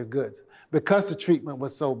got their goods, because the treatment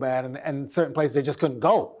was so bad, and in certain places they just couldn't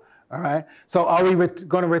go, all right? So are we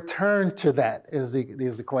going to return to that is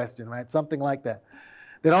the question, right? Something like that.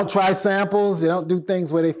 They don't try samples. They don't do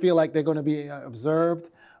things where they feel like they're going to be observed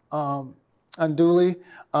unduly.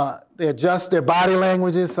 They adjust their body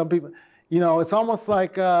languages. Some people, you know, it's almost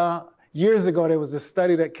like years ago there was a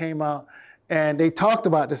study that came out, and they talked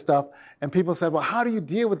about this stuff, and people said, well, how do you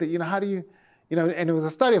deal with it? You know, how do you, and it was a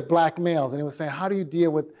study of black males, and it was saying, how do you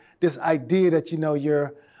deal with this idea that, you know,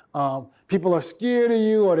 people are scared of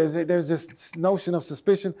you, or there's this notion of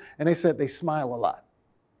suspicion, and they said they smile a lot.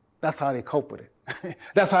 That's how they cope with it.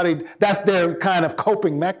 That's their kind of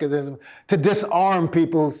coping mechanism to disarm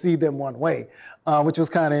people who see them one way, which was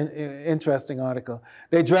kind of an interesting article.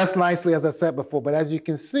 They dress nicely, as I said before, but as you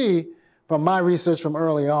can see from my research from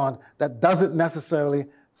early on, that doesn't necessarily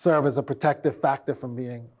serve as a protective factor from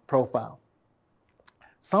being profiled.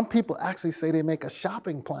 Some people actually say they make a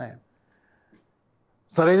shopping plan.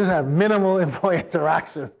 So they just have minimal employee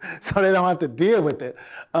interactions so they don't have to deal with it.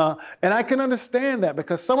 And I can understand that,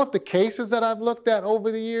 because some of the cases that I've looked at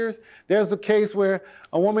over the years, there's a case where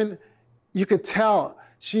a woman, you could tell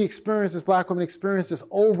this black woman experienced this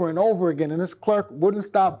over and over again, and this clerk wouldn't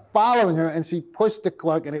stop following her, and she pushed the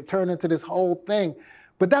clerk, and it turned into this whole thing.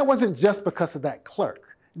 But that wasn't just because of that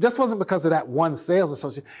clerk. It just wasn't because of that one sales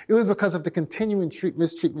associate. It was because of the continuing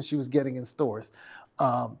mistreatment she was getting in stores.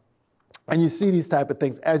 And you see these type of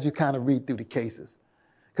things as you kind of read through the cases.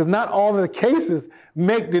 Because not all of the cases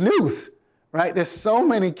make the news, right? There's so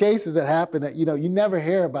many cases that happen that, you know, you never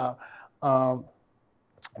hear about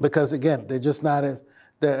because, again, they're just not as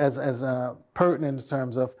pertinent in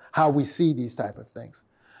terms of how we see these type of things.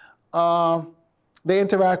 They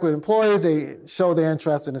interact with employees. They show their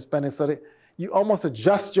interest in the spending so that you almost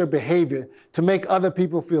adjust your behavior to make other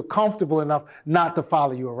people feel comfortable enough not to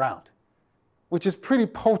follow you around, which is pretty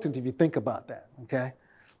potent if you think about that, okay?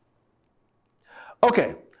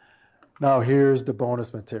 Okay, now here's the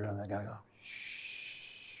bonus material. I gotta go,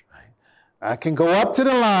 shh, right? I can go up to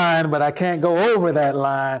the line, but I can't go over that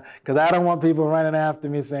line because I don't want people running after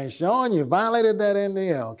me saying, Sean, you violated that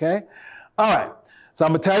NDA, okay? All right, so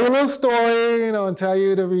I'm gonna tell you a little story, you know, and tell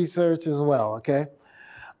you the research as well, okay?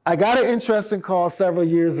 I got an interesting call several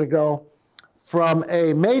years ago from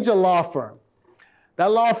a major law firm. That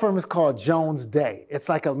law firm is called Jones Day. It's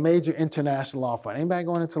like a major international law firm. Anybody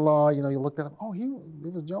going into law, you know, you looked at him, oh,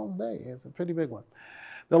 it was Jones Day. It's a pretty big one.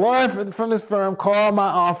 The lawyer from this firm called my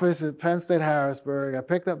office at Penn State Harrisburg. I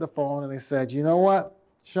picked up the phone and they said, you know what,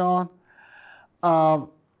 Sean?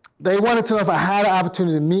 They wanted to know if I had an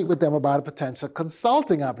opportunity to meet with them about a potential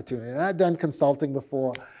consulting opportunity. And I'd done consulting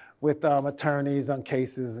before with attorneys on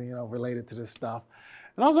cases, you know, related to this stuff.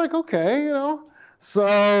 And I was like, okay, you know.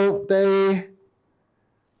 So they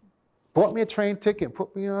bought me a train ticket,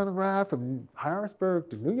 put me on a ride from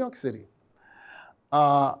Harrisburg to New York City.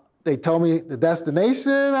 They told me the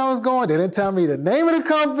destination I was going. They didn't tell me the name of the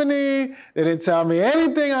company. They didn't tell me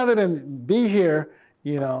anything other than be here,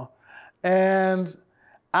 you know. And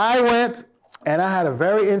I went and I had a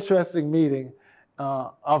very interesting meeting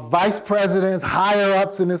of vice presidents, higher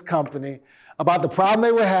ups in this company about the problem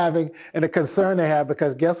they were having and the concern they had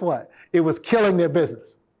because guess what? It was killing their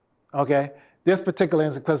business, okay? This particular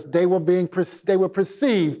instance, because they were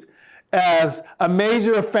perceived as a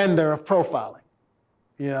major offender of profiling,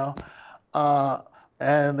 you know?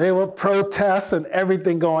 And there were protests and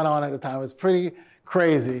everything going on at the time. It was pretty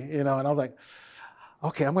crazy, you know? And I was like,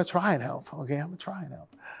 okay, I'm gonna try and help. Okay, I'm gonna try and help.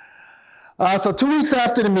 So 2 weeks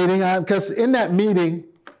after the meeting, because in that meeting,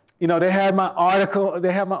 you know, they had my article,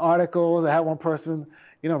 they had my articles. I had one person,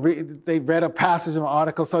 you know, they read a passage of an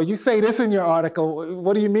article. So you say this in your article,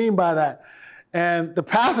 what do you mean by that? And the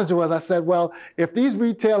passage was, I said, well, if these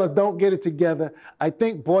retailers don't get it together, I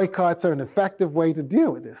think boycotts are an effective way to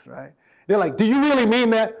deal with this, right? They're like, do you really mean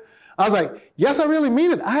that? I was like, yes, I really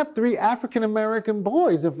mean it. I have 3 African-American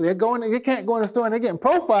boys. If they can't go in the store and they're getting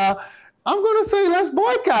profiled, I'm going to say, let's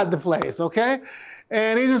boycott the place, okay?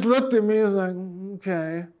 And he just looked at me and was like,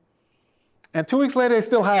 okay. And 2 weeks later, they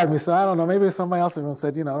still hired me, so I don't know. Maybe somebody else in the room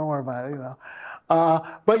said, you know, don't worry about it, you know.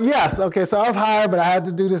 But yes, okay, so I was hired, but I had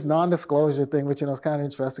to do this non-disclosure thing, which, you know, is kind of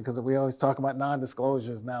interesting because we always talk about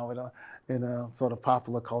non-disclosures now in a sort of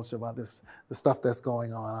popular culture about the stuff that's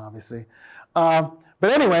going on, obviously. But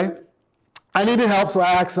anyway, I needed help, so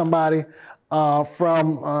I asked somebody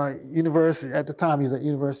from university, at the time he was at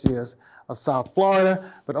University of South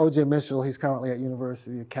Florida, but O.J. Mitchell, he's currently at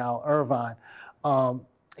University of Cal Irvine.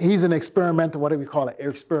 He's an experimental, what do we call it,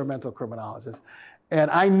 experimental criminologist. And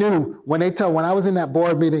I knew when I was in that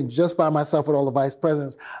board meeting just by myself with all the vice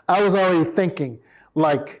presidents, I was already thinking,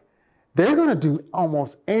 like, they're gonna do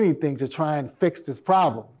almost anything to try and fix this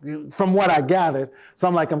problem, from what I gathered. So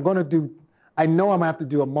I'm like, I know I'm gonna have to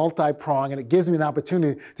do a multi-prong, and it gives me an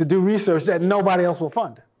opportunity to do research that nobody else will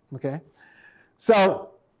fund, okay?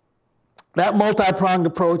 So that multi-pronged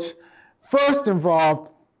approach first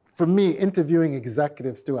involved, for me, interviewing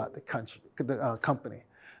executives throughout the company.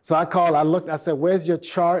 So I said, where's your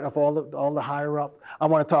chart of all the higher ups? I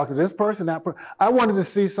want to talk to this person, that person. I wanted to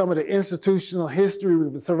see some of the institutional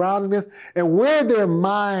history surrounding this and where their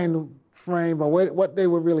mind frame or what they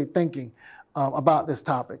were really thinking about this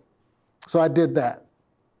topic. So I did that.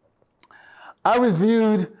 I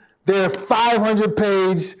reviewed their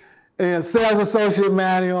 500-page sales associate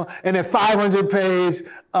manual and their 500-page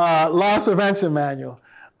loss prevention manual.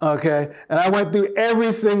 Okay, and I went through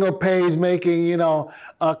every single page, making, you know,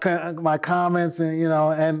 my comments and, you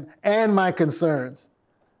know, and my concerns.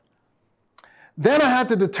 Then I had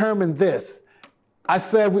to determine this. I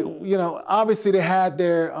said, you know, obviously they had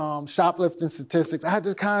their shoplifting statistics. I had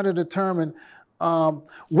to kind of determine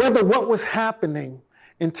whether what was happening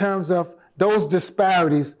in terms of those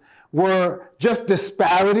disparities were just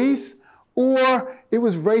disparities, or it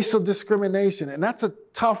was racial discrimination. And that's a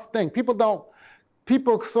tough thing.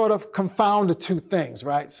 People sort of confound the two things,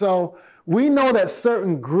 right? So we know that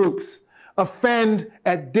certain groups offend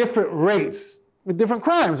at different rates with different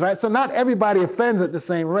crimes, right? So not everybody offends at the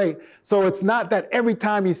same rate. So it's not that every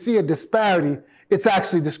time you see a disparity, it's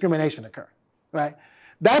actually discrimination occurring, right?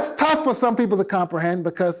 That's tough for some people to comprehend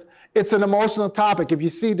because it's an emotional topic. If you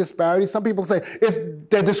see disparities, some people say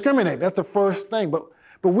they're discriminating. That's the first thing. But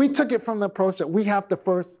we took it from the approach that we have to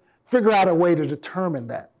first figure out a way to determine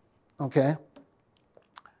that, okay?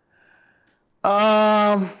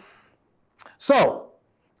 So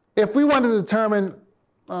if we want to determine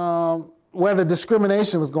whether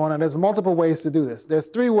discrimination was going on, there's multiple ways to do this. There's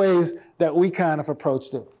 3 ways that we kind of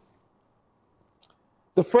approached it.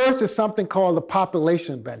 The first is something called the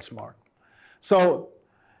population benchmark. So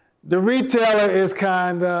the retailer is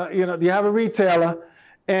kind of, you have a retailer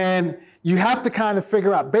and you have to kind of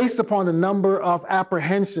figure out, based upon the number of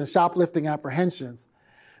apprehensions, shoplifting apprehensions,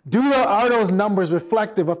 are those numbers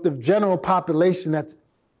reflective of the general population that's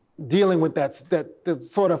dealing with that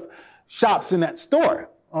sort of shops in that store,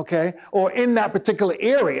 okay? Or in that particular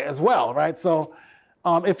area as well, right? So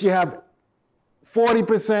if you have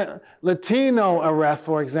 40% Latino arrests,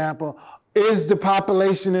 for example, is the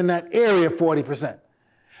population in that area 40%?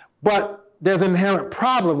 But there's an inherent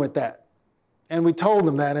problem with that. And we told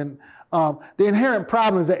them that. And the inherent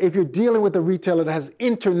problem is that if you're dealing with a retailer that has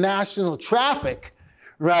international traffic,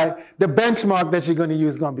 right, the benchmark that you're going to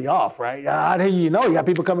use is going to be off, right? How do you know? You got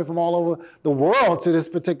people coming from all over the world to this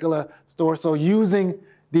particular store. So using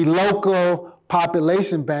the local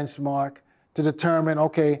population benchmark to determine,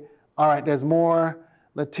 okay, all right, there's more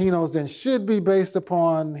Latinos than should be based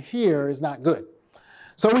upon here is not good.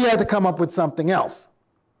 So we had to come up with something else.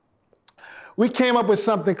 We came up with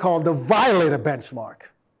something called the violator benchmark,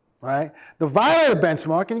 right? The violator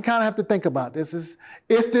benchmark, and you kind of have to think about this,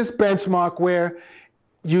 it's this benchmark where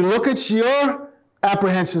you look at your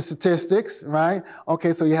apprehension statistics, right?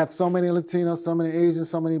 Okay, so you have so many Latinos, so many Asians,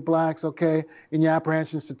 so many blacks, okay, in your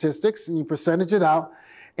apprehension statistics, and you percentage it out.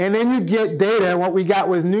 And then you get data, and what we got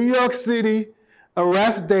was New York City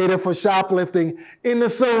arrest data for shoplifting in the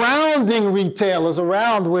surrounding retailers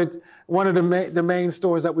around with one of the main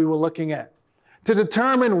stores that we were looking at, to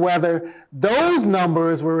determine whether those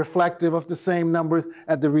numbers were reflective of the same numbers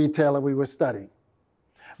at the retailer we were studying.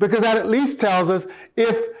 Because that at least tells us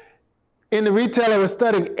if in the retailer we're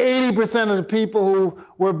studying, 80% of the people who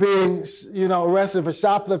were being arrested for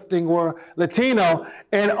shoplifting were Latino,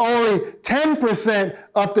 and only 10%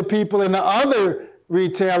 of the people in the other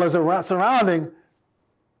retailers surrounding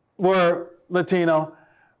were Latino,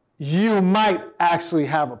 you might actually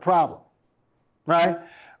have a problem, right?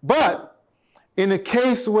 But in the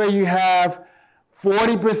case where you have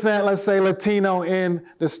 40%, let's say, Latino in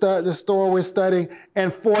the store we're studying,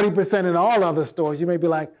 and 40% in all other stores, you may be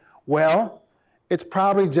like, well, it's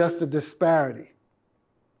probably just a disparity.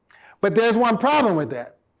 But there's one problem with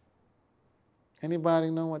that.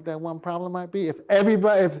 Anybody know what that one problem might be? If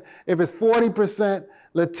it's 40%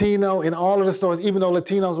 Latino in all of the stores, even though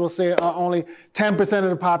Latinos will say are only 10% of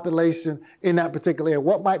the population in that particular area,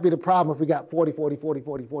 what might be the problem if we got 40, 40, 40,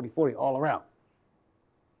 40, 40, 40 all around?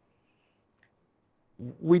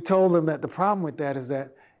 We told them that the problem with that is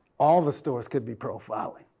that all the stores could be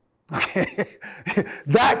profiling. Okay,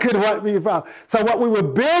 that could be a problem. So what we were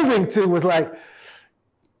building to was like,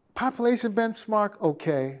 population benchmark,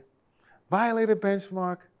 okay. Violator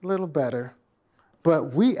benchmark, a little better.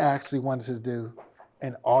 But we actually wanted to do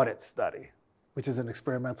an audit study, which is an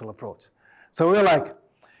experimental approach. So we're like,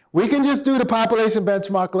 we can just do the population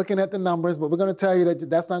benchmark looking at the numbers, but we're going to tell you that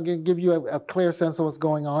that's not going to give you a clear sense of what's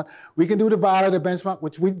going on. We can do the violator benchmark,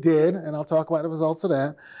 which we did, and I'll talk about the results of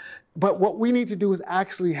that. But what we need to do is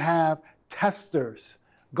actually have testers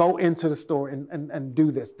go into the store and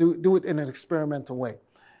do this, do it in an experimental way.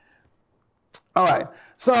 All right,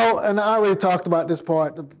 so, and I already talked about this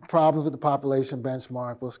part, the problems with the population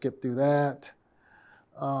benchmark. We'll skip through that.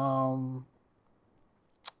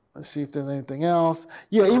 Let's see if there's anything else.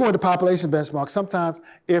 Yeah, even with the population benchmark, sometimes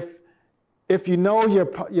if you know your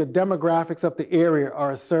demographics of the area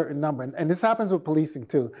are a certain number, and this happens with policing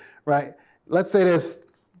too, right? Let's say there's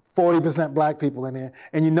 40% black people in there,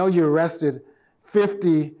 and you know you arrested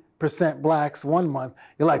 50% blacks one month,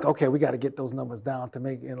 you're like, okay, we got to get those numbers down to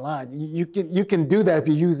make it in line. You can do that if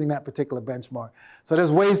you're using that particular benchmark. So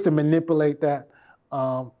there's ways to manipulate that.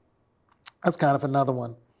 That's kind of another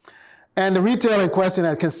one. And the retailer in question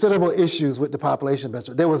had considerable issues with the population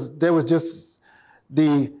benchmark. There was just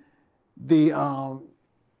the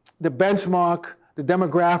benchmark the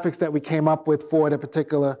demographics that we came up with for the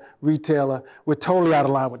particular retailer were totally out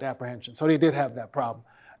of line with the apprehension. So they did have that problem.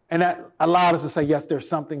 And that allowed us to say, yes, there's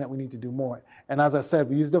something that we need to do more. And as I said,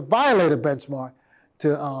 we used the violator benchmark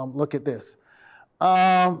to look at this.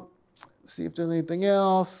 See if there's anything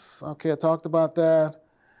else. Okay, I talked about that.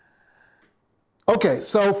 Okay,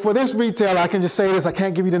 so for this retailer, I can just say this. I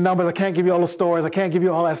can't give you the numbers. I can't give you all the stores. I can't give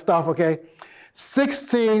you all that stuff, okay?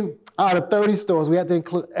 16 out of 30 stores, we had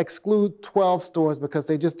to exclude 12 stores because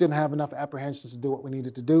they just didn't have enough apprehensions to do what we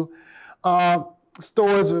needed to do.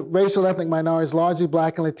 Stores with racial ethnic minorities, largely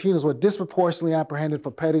Black and Latinos, were disproportionately apprehended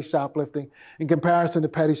for petty shoplifting in comparison to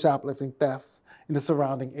petty shoplifting thefts in the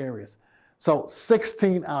surrounding areas. So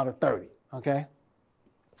 16 out of 30, okay?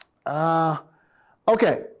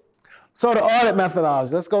 Okay, so the audit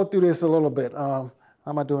methodology. Let's go through this a little bit. How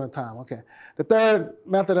am I doing in time? Okay. The third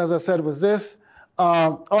method, as I said, was this.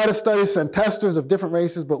 Audit studies send testers of different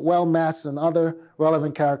races, but well-matched and other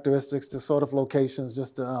relevant characteristics to sort of locations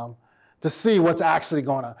just to see what's actually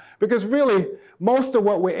going on. Because really, most of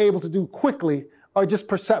what we're able to do quickly are just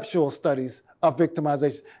perceptual studies of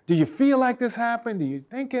victimization. Do you feel like this happened? Do you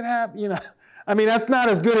think it happened? You know, I mean, that's not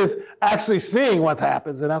as good as actually seeing what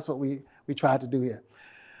happens, and that's what we tried to do here.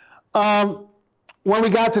 When we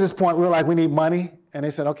got to this point, we were like, we need money. And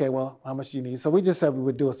they said, okay, well, how much do you need? So we just said we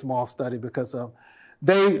would do a small study because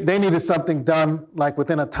they needed something done like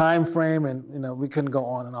within a time frame, and we couldn't go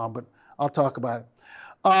on and on, but I'll talk about it.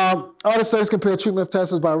 Audit studies compare treatment of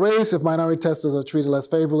testers by race. If minority testers are treated less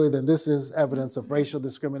favorably, then this is evidence of racial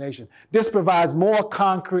discrimination. This provides a more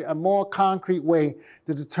concrete way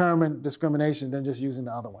to determine discrimination than just using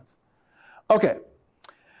the other ones. Okay.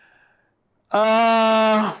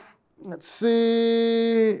 Let's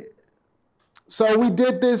see. So we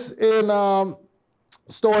did this in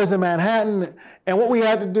stores in Manhattan, and what we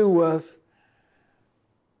had to do was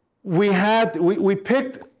we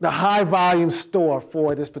picked the high volume store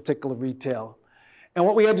for this particular retail. And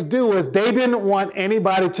what we had to do was they didn't want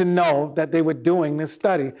anybody to know that they were doing this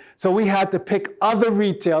study. So we had to pick other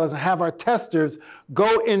retailers and have our testers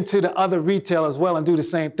go into the other retail as well and do the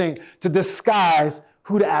same thing to disguise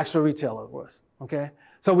who the actual retailer was, okay?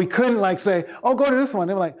 So we couldn't like say, oh, go to this one.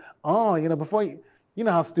 They were like, oh, before you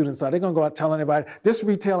know how students are. They're going to go out telling everybody, this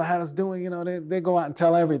retailer had us doing, they go out and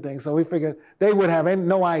tell everything. So we figured they would have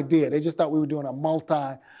no idea. They just thought we were doing a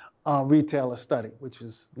multi-retailer study, which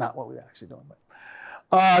is not what we were actually doing.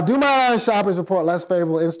 But do minority shoppers report less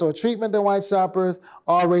favorable in-store treatment than white shoppers?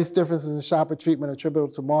 All race differences in shopper treatment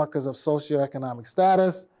attributable to markers of socioeconomic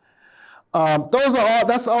status.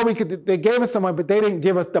 That's all we could, they gave us some money, but they didn't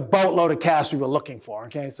give us the boatload of cash we were looking for,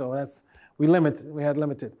 okay? So we had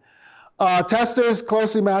limited. Testers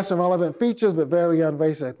closely matched relevant features, but vary on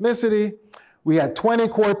race and ethnicity. We had 20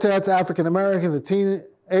 quartets, African Americans,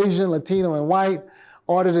 Asian, Latino, and white,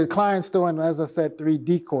 audited client store, and as I said, 3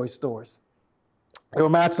 decoy stores. They were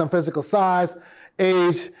matched on physical size,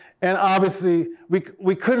 age, and obviously we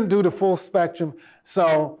couldn't do the full spectrum,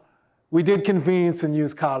 so we did convenience and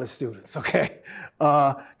use college students, okay?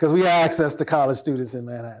 Because we had access to college students in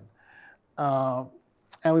Manhattan.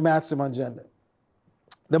 And we matched them on gender.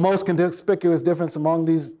 The most conspicuous difference among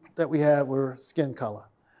these that we had were skin color.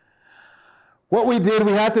 What we did,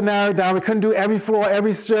 we had to narrow it down. We couldn't do every floor,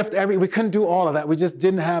 every shift, we couldn't do all of that. We just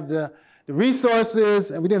didn't have the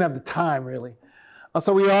resources, and we didn't have the time, really.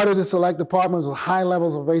 So we ordered to select departments with high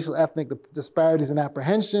levels of racial ethnic disparities and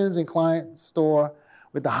apprehensions in client store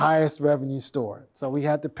with the highest revenue store. So we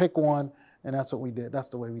had to pick one, and that's what we did. That's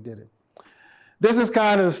the way we did it. This is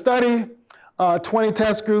kind of the study. 20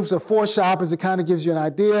 test groups of 4 shoppers. It kind of gives you an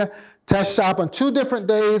idea. Test shop on 2 different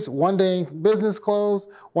days, 1 day in business clothes,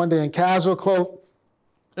 1 day in casual clothes.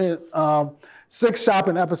 6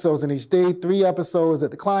 shopping episodes in each day, 3 episodes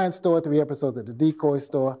at the client store, 3 episodes at the decoy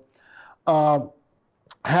store.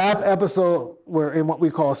 Half episode were in what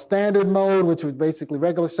we call standard mode, which was basically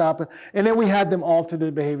regular shopping. And then we had them alter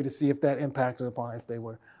their behavior to see if that impacted upon if they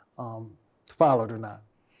were followed or not.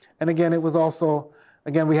 And again, it was also,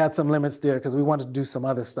 again, we had some limits there because we wanted to do some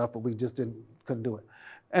other stuff, but we just couldn't do it.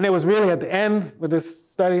 And it was really at the end with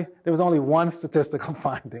this study, there was only one statistical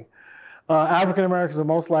finding. African Americans were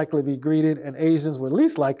most likely to be greeted, and Asians were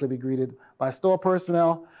least likely to be greeted by store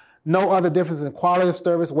personnel. No other difference in quality of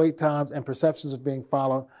service, wait times, and perceptions of being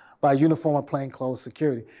followed by uniform or plainclothes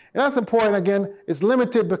security. And that's important, again, it's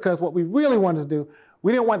limited because what we really wanted to do,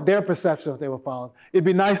 we didn't want their perception if they were followed. It'd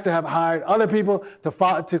be nice to have hired other people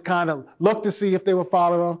to kind of look to see if they were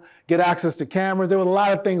following them, get access to cameras. There were a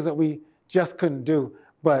lot of things that we just couldn't do,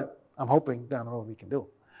 but I'm hoping down the road we can do.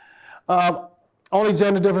 Only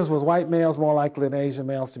gender difference was white males more likely than Asian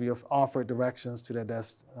males to be offered directions to their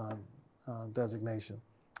designation,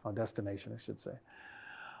 or destination, I should say.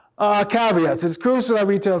 Caveats. It's crucial that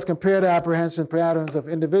retailers compare the apprehension patterns of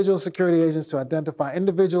individual security agents to identify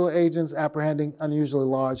individual agents apprehending unusually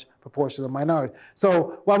large proportions of minority.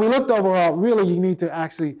 So while we looked overall, really you need to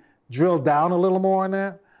actually drill down a little more on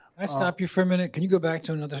that. Can I stop you for a minute? Can you go back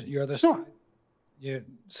to your other Sure. slide? Yeah.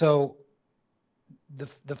 So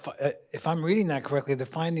if I'm reading that correctly, the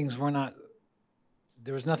findings were not,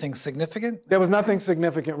 there was nothing significant? There was nothing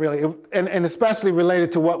significant really, and especially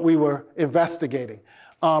related to what we were investigating.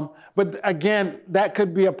 But again, that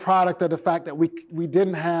could be a product of the fact that we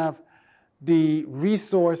didn't have the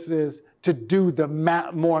resources to do the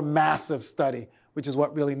more massive study, which is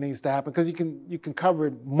what really needs to happen, because you can cover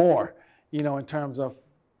it more, in terms of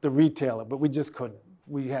the retailer, but we just couldn't.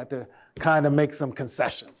 We had to kind of make some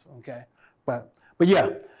concessions, okay? But yeah,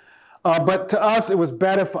 but to us, it was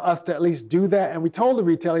better for us to at least do that. And we told the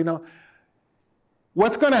retailer,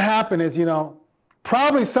 what's going to happen is,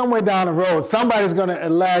 probably somewhere down the road, somebody's going to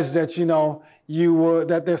allege that,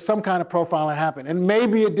 that there's some kind of profiling happened. And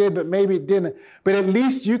maybe it did, but maybe it didn't. But at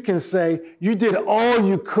least you can say you did all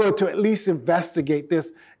you could to at least investigate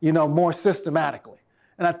this, more systematically.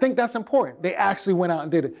 And I think that's important. They actually went out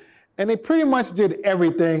and did it. And they pretty much did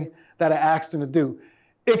everything that I asked them to do,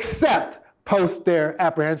 except post their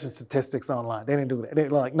apprehension statistics online. They didn't do that. They were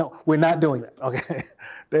like, no, we're not doing that, okay?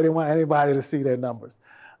 They didn't want anybody to see their numbers.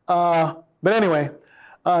 But anyway,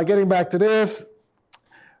 getting back to this,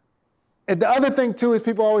 and the other thing too is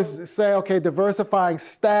people always say, okay, diversifying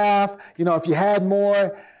staff, if you had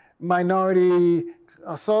more minority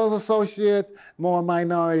sales associates, more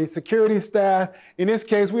minority security staff. In this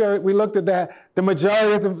case, we looked at that. The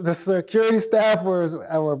majority of the security staff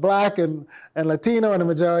were Black and Latino, and the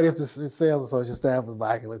majority of the sales associate staff was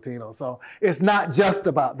Black and Latino. So it's not just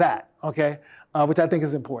about that, okay, which I think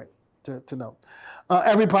is important to note.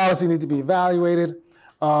 Every policy needs to be evaluated.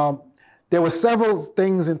 There were several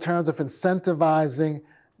things in terms of incentivizing,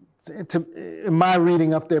 in my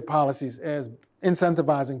reading of their policies, as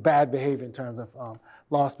incentivizing bad behavior in terms of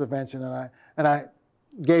loss prevention, and I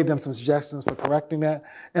gave them some suggestions for correcting that,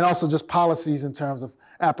 and also just policies in terms of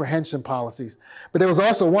apprehension policies. But there was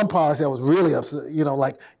also one policy I was really upset,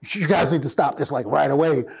 like, you guys need to stop this like right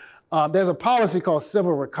away. There's a policy called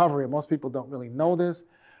civil recovery, and most people don't really know this,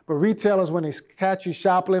 but retailers, when they catch you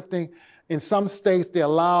shoplifting, in some states they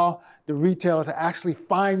allow the retailer to actually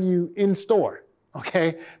fine you in store.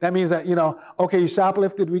 Okay, that means that, okay, you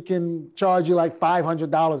shoplifted, we can charge you like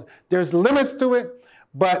 $500. There's limits to it,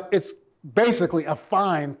 but it's basically a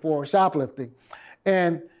fine for shoplifting.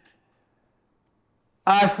 And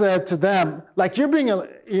I said to them, like, you're being,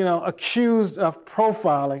 accused of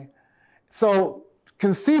profiling. So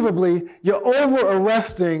conceivably, you're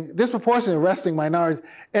disproportionately arresting minorities,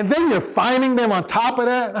 and then you're fining them on top of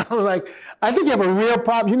that. I was like, I think you have a real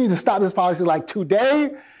problem. You need to stop this policy like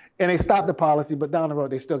today. And they stopped the policy, but down the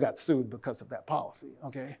road, they still got sued because of that policy,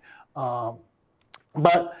 okay?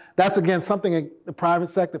 But that's, again, something in the private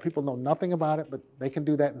sector, people know nothing about it, but they can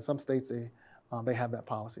do that. In some states, they have that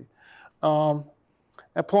policy.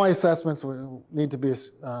 Employee assessments need to be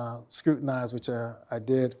scrutinized, which I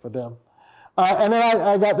did for them. And then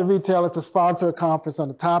I got the retailer to sponsor a conference on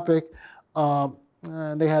the topic.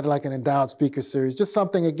 And they had like an endowed speaker series, just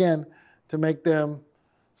something, again, to make them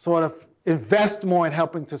sort of invest more in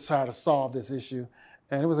helping to try to solve this issue.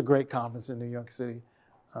 And it was a great conference in New York City.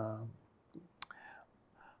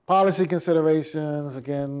 Policy considerations,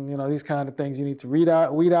 again, these kind of things you need to weed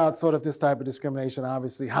out sort of this type of discrimination,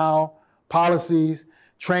 obviously. How, policies,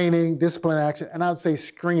 training, discipline action, and I would say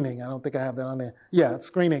screening. I don't think I have that on there. Yeah,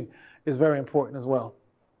 screening is very important as well.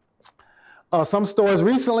 Some stores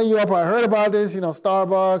recently, you probably heard about this,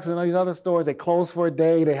 Starbucks and all these other stores, they closed for a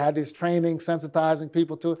day. They had this training, sensitizing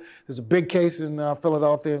people to it. There's a big case in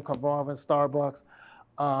Philadelphia involving Starbucks.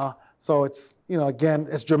 So it's, again,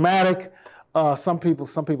 it's dramatic. Some people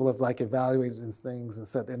have like evaluated these things and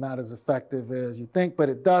said they're not as effective as you think, but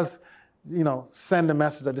it does, send a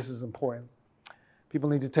message that this is important. People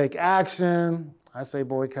need to take action. I say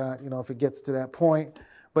boycott, if it gets to that point.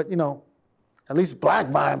 But, at least Black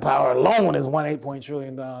buying power alone is $1.8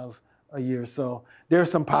 trillion a year. So there's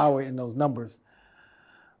some power in those numbers.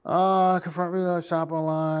 Confront retail, shop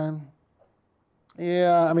online.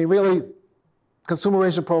 Yeah, really, consumer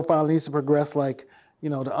racial profile needs to progress like,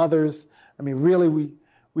 the others. Really,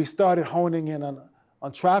 we started honing in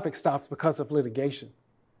on traffic stops because of litigation,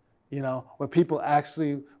 where people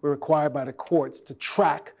actually were required by the courts to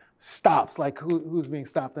track stops, like who's being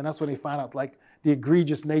stopped. And that's when they found out, like, the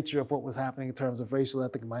egregious nature of what was happening in terms of racial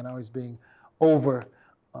ethnic minorities being over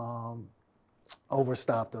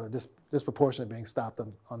overstopped or disproportionately being stopped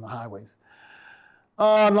on the highways.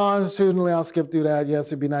 Longitudinally, I'll skip through that. Yes,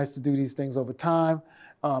 it'd be nice to do these things over time.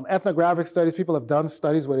 Ethnographic studies, people have done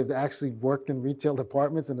studies where they've actually worked in retail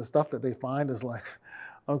departments, and the stuff that they find is like,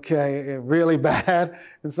 okay, really bad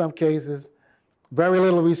in some cases. Very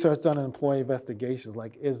little research done in employee investigations,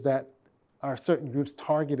 like are certain groups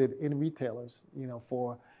targeted in retailers,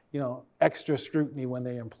 for, extra scrutiny when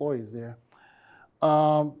their employees there.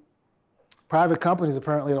 Private companies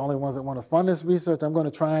apparently are the only ones that want to fund this research. I'm going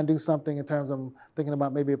to try and do something in terms of thinking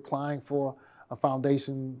about maybe applying for a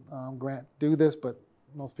foundation grant to do this, but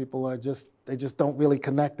most people are they just don't really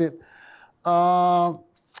connect it. And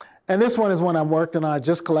this one is one I'm working on. I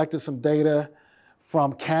just collected some data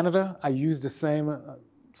from Canada. I used the same,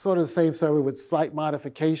 sort of the same survey with slight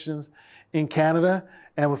modifications in Canada,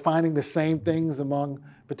 and we're finding the same things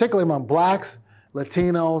particularly among Blacks,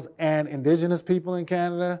 Latinos, and Indigenous people in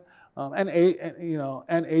Canada. And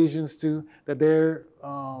Asians too, that they're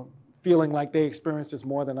feeling like they experience this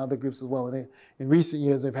more than other groups as well. And in recent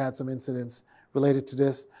years, they've had some incidents related to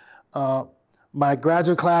this. My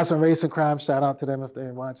graduate class on race and crime, shout out to them if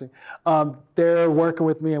they're watching. They're working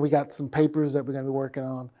with me, and we got some papers that we're going to be working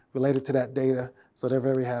on related to that data. So they're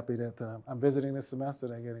very happy that I'm visiting this semester.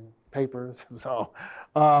 They're getting papers. So,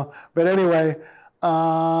 but anyway.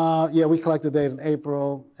 Yeah, we collected data in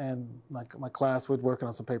April, and my class, we're working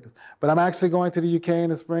on some papers. But I'm actually going to the UK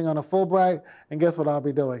in the spring on a Fulbright, and guess what I'll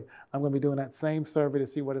be doing? I'm going to be doing that same survey to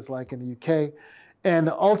see what it's like in the UK. And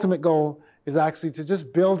the ultimate goal is actually to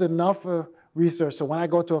just build enough research so when I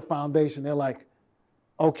go to a foundation, they're like,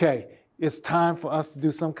 okay, it's time for us to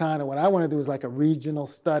do some kind of, what I want to do is like a regional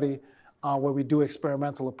study where we do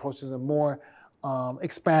experimental approaches and more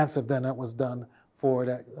expansive than it was done for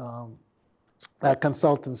that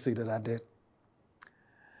consultancy that I did.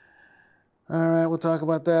 All right, we'll talk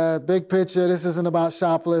about that. Big picture, this isn't about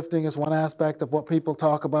shoplifting. It's one aspect of what people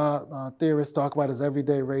talk about, theorists talk about as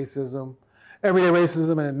everyday racism. Everyday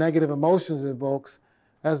racism and the negative emotions it evokes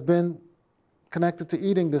has been connected to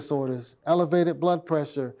eating disorders, elevated blood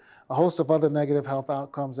pressure, a host of other negative health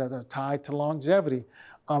outcomes that are tied to longevity.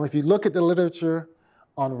 If you look at the literature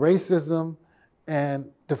on racism and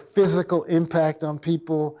the physical impact on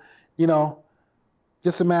people,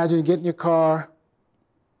 just imagine you get in your car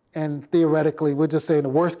and theoretically, we'll just say in the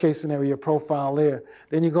worst case scenario, your profile there.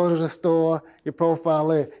 Then you go to the store, your profile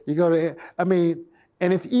there. You go to,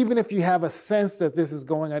 and even if you have a sense that this is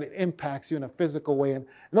going on, it impacts you in a physical way. And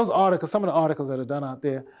those articles, some of the articles that are done out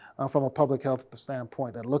there from a public health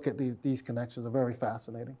standpoint that look at these connections are very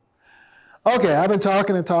fascinating. Okay, I've been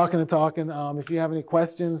talking and talking and talking. If you have any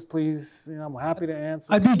questions, please, I'm happy to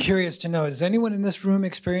answer. I'd be curious to know, has anyone in this room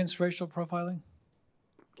experienced racial profiling?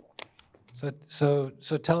 So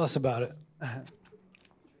tell us about it.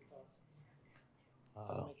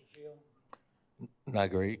 Not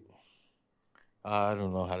great. I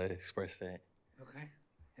don't know how to express that. Okay.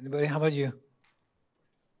 Anybody? How about you?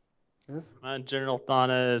 Yes? My general thought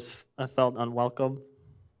is I felt unwelcome.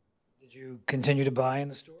 Did you continue to buy in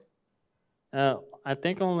the store? I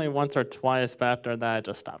think only once or twice, but after that, I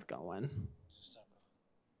just stopped going.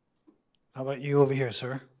 How about you over here,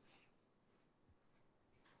 sir?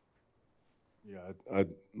 Yeah, I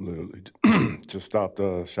literally just stopped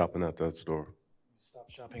shopping at that store. Stop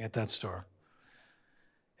shopping at that store.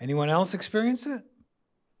 Anyone else experience it?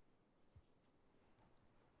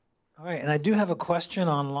 All right, and I do have a question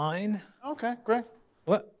online. Okay, great.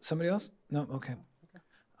 What? Somebody else? No? Okay.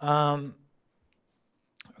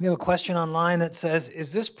 We have a question online that says,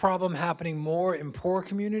 is this problem happening more in poor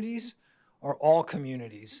communities or all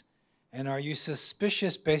communities? And are you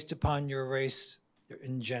suspicious based upon your race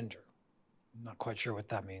and gender? I'm not quite sure what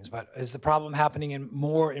that means, but is the problem happening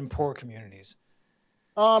more in poor communities?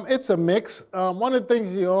 It's a mix. One of the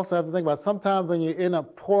things you also have to think about, sometimes when you're in a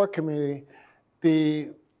poor community,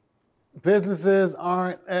 the businesses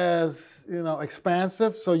aren't as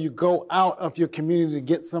expansive, so you go out of your community to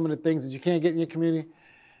get some of the things that you can't get in your community.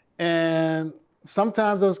 And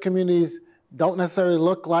sometimes those communities don't necessarily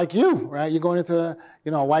look like you, right? You're going into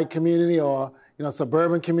a white community or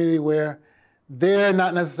suburban community where they're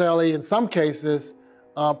not necessarily, in some cases,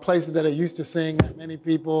 places that are used to seeing many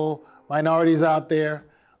people, minorities out there.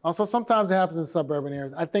 Also, sometimes it happens in suburban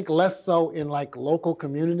areas. I think less so in like local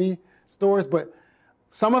community stores, but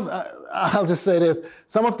I'll just say this,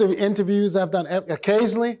 some of the interviews I've done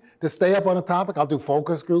occasionally to stay up on a topic, I'll do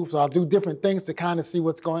focus groups, I'll do different things to kind of see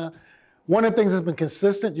what's going on. One of the things that's been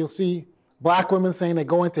consistent, you'll see Black women saying they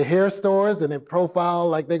go into hair stores and they profile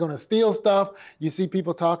like they're going to steal stuff. You see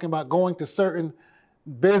people talking about going to certain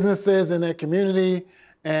businesses in their community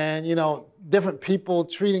and, different people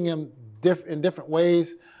treating them in different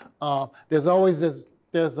ways. There's always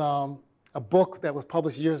there's a book that was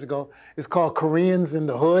published years ago. It's called Koreans in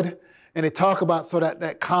the Hood, and they talk about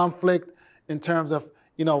that conflict in terms of,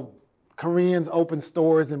 you know, Koreans open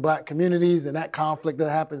stores in black communities and that conflict that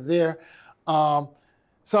happens there.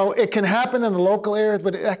 So it can happen in the local areas,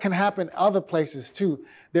 but that can happen other places too.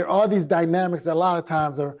 There are these dynamics that a lot of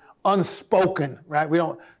times are unspoken, right? We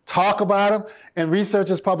don't talk about them, and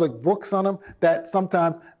researchers publish books on them that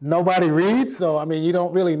sometimes nobody reads. So, I mean, you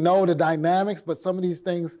don't really know the dynamics, but some of these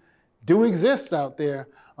things do exist out there.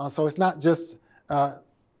 So it's not just,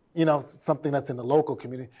 you know, something that's in the local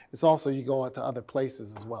community. It's also you go out to other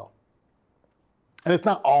places as well. And it's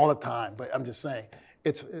not all the time, but I'm just saying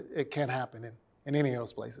it can happen in any of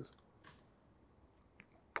those places.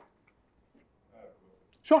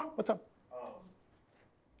 Sure, what's up?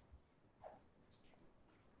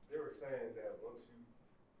 They were saying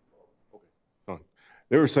that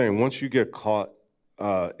they were saying once you get caught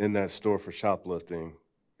in that store for shoplifting,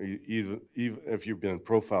 even if you've been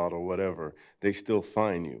profiled or whatever, they still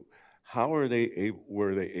fine you. How were they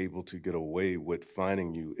able to get away with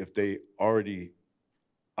fining you if they already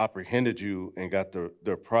apprehended you and got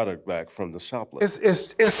their product back from the shoplifter?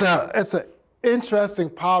 It's an interesting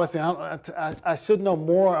policy. I should know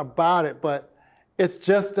more about it, but it's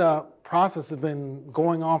just a process that's been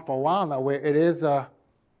going on for a while now, where it is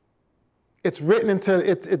it's written into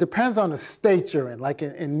it depends on the state you're in. Like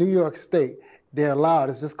in New York State, they're allowed.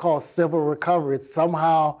 It's just called civil recovery. It's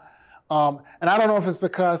somehow, and I don't know if it's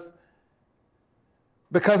because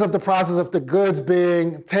of the process of the goods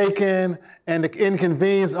being taken and the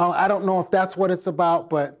inconvenience. I don't know if that's what it's about,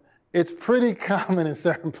 but it's pretty common in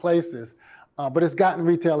certain places. But it's gotten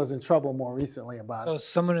retailers in trouble more recently about it.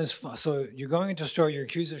 So you're going into a store, you're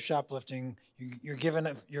accused of shoplifting,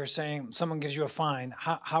 you're saying someone gives you a fine.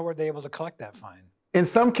 How are they able to collect that fine? In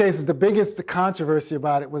some cases, the biggest controversy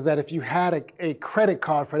about it was that if you had a credit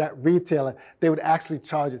card for that retailer, they would actually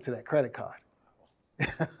charge it to that credit card.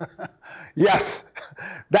 Yes,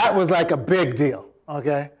 that was like a big deal,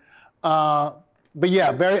 okay? But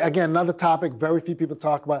yeah, again, another topic very few people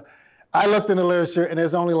talk about. I looked in the literature and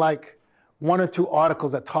there's only like 1 or 2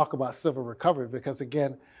 articles that talk about civil recovery because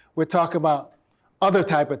again, we're talking about other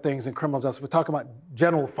type of things in criminal justice. We're talking about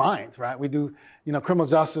general fines, right? We do, you know,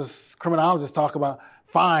 criminologists talk about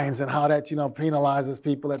fines and how that, you know, penalizes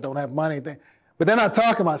people that don't have money. But they're not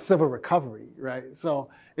talking about civil recovery, right? So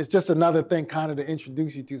it's just another thing kind of to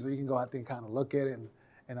introduce you to so you can go out there and kind of look at it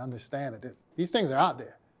and understand it. These things are out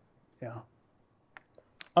there, you know.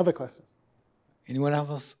 Other questions? Anyone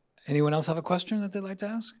else have a question that they'd like to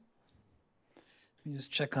ask? Let me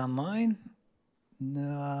just check online.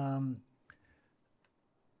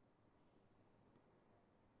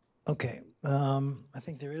 Okay, I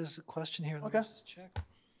think there is a question here. Let me just check.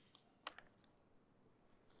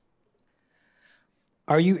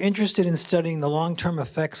 Are you interested in studying the long-term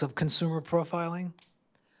effects of consumer profiling?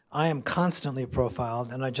 I am constantly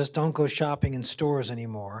profiled, and I just don't go shopping in stores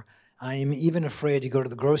anymore. I am even afraid to go to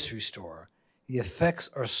the grocery store. The effects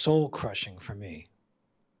are soul-crushing for me.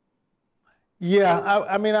 Yeah,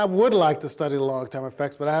 I mean, I would like to study the long-term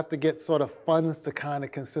effects, but I have to get sort of funds to kind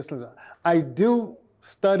of consistently. I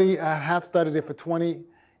have studied it for 20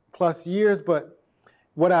 plus years, but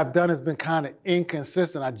what I've done has been kind of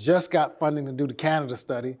inconsistent. I just got funding to do the Canada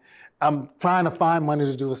study. I'm trying to find money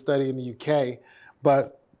to do a study in the UK,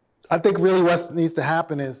 but I think really what needs to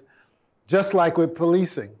happen is just like with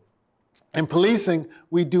policing. In policing,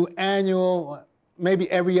 we do annual, maybe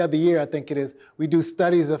every other year, I think it is, we do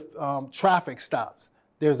studies of traffic stops.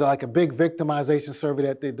 There's like a big victimization survey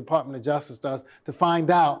that the Department of Justice does to find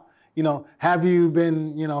out, you know, have you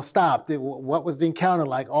been, you know, stopped? What was the encounter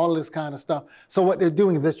like? All of this kind of stuff. So what they're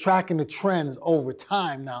doing is they're tracking the trends over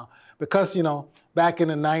time now. Because, you know, back in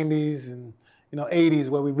the 90s and, you know, 80s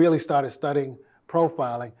where we really started studying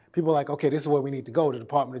profiling, people were like, okay, this is where we need to go. The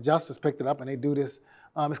Department of Justice picked it up and they do this.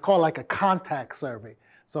 It's called like a contact survey.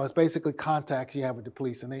 So it's basically contacts you have with the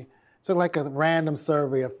police. And it's like a random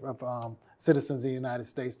survey of citizens in the United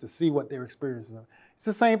States to see what they're experiencing. It's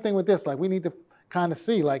the same thing with this. Like we need to kind of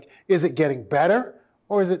see, like, is it getting better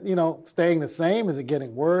or is it, you know, staying the same? Is it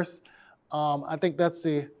getting worse? I think that's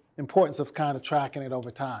the importance of kind of tracking it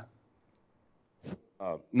over time.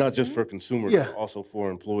 Not just for consumers, but also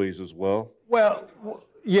for employees as well? Well,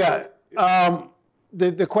 yeah.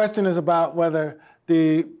 The question is about whether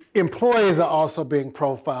the employees are also being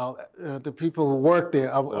profiled. The people who work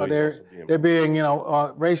there, they're being, you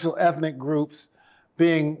know, racial ethnic groups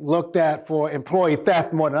being looked at for employee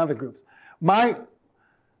theft more than other groups.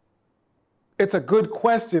 It's a good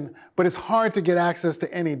question, but it's hard to get access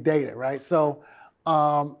to any data, right? So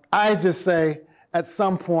I just say at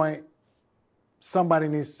some point, somebody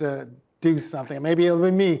needs to do something. Maybe it'll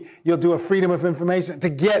be me. You'll do a Freedom of Information to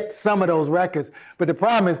get some of those records. But the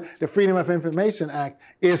problem is the Freedom of Information Act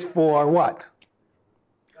is for what?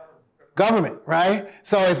 Government, right?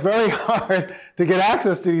 So it's very hard to get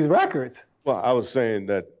access to these records. Well, I was saying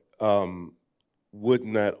that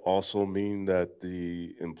wouldn't that also mean that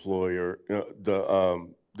the employer, the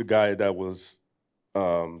guy that was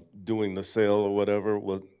doing the sale or whatever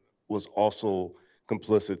was also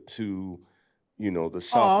complicit to, the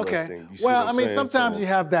shoplifting? You see Well, what I I'm mean, saying? sometimes you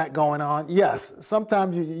have that going on. Yes,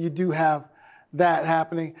 sometimes you do have that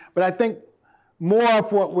happening. But I think more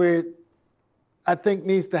of what I think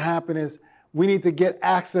needs to happen is we need to get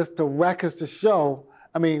access to records to show.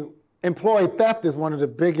 I mean, employee theft is one of the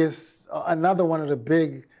biggest, another one of the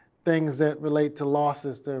big things that relate to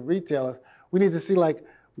losses to retailers. We need to see like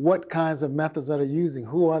what kinds of methods are they using,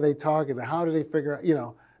 who are they targeting, how do they figure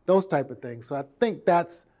out, those type of things. So I think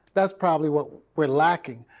that's probably what we're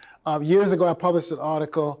lacking. Years ago, I published an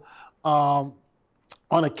article on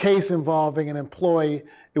a case involving an employee.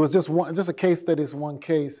 It was just a case study, one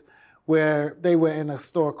case where they were in a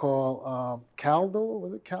store called Caldor.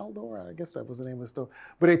 Was it Caldor? I guess that was the name of the store.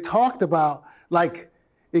 But they talked about, like,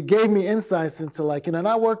 it gave me insights into, like, and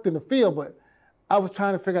I worked in the field, but I was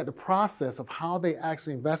trying to figure out the process of how they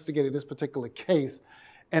actually investigated this particular case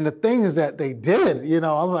and the things that they did.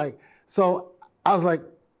 I was like,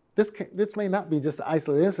 this may not be just an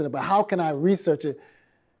isolated incident, but how can I research it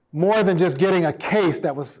more than just getting a case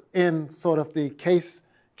that was in sort of the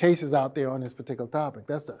cases out there on this particular topic?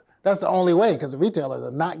 That's the only way, because the retailers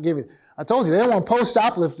are not giving. I told you, they don't want to post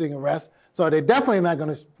shoplifting arrests, so they're definitely not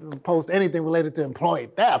going to post anything related to employee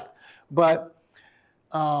theft. But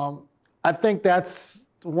I think that's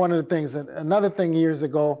one of the things. And another thing, years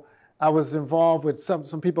ago, I was involved with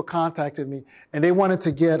some people contacted me, and they wanted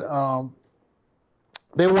to get,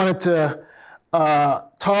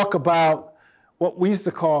 talk about what we used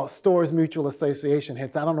to call Stores Mutual Association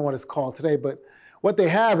hits. I don't know what it's called today, but what they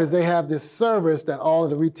have is they have this service that all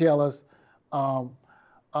of the retailers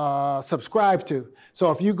subscribe to.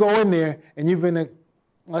 So if you go in there and you've been,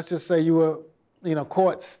 let's just say you were,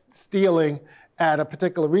 caught stealing at a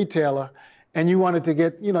particular retailer, and you wanted to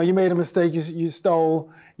get, you made a mistake, you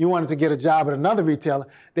stole, you wanted to get a job at another retailer,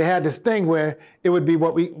 they had this thing where it would be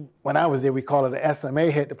when I was there, we call it an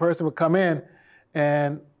SMA hit. The person would come in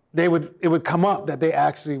and it would come up that they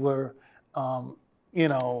actually were,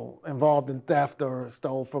 involved in theft or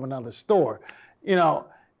stole from another store,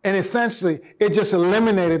 and essentially it just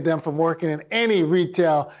eliminated them from working in any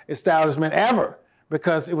retail establishment ever,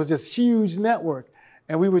 because it was this huge network.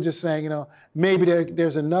 And we were just saying, maybe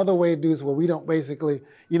there's another way to do this where we don't basically,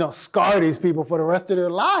 scar these people for the rest of their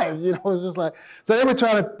lives. It's just like, so they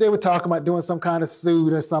were talking about doing some kind of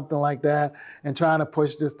suit or something like that and trying to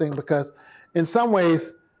push this thing, because in some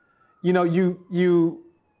ways, you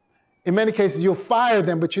in many cases, you'll fire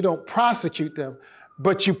them, but you don't prosecute them.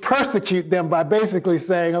 But you persecute them by basically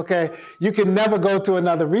saying, okay, you can never go to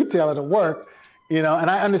another retailer to work, and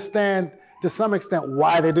I understand to some extent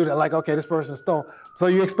why they do that. Like, okay, this person stole. So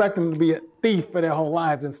you expect them to be a thief for their whole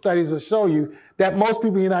lives. And studies will show you that most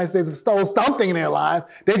people in the United States have stolen something in their lives.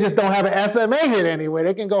 They just don't have an SMA hit anywhere.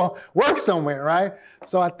 They can go work somewhere, right?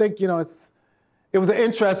 So I think, it was an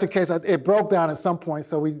interesting case. It broke down at some point,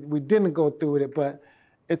 so we didn't go through with it. But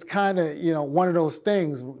it's kind of, one of those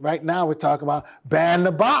things. Right now we're talking about ban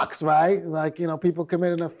the box, right? Like, people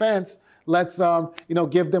commit an offense. Let's,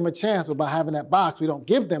 give them a chance. But by having that box, we don't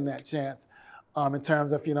give them that chance. In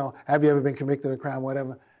terms of, have you ever been convicted of a crime,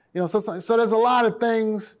 whatever. So there's a lot of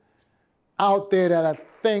things out there that I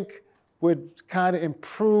think would kind of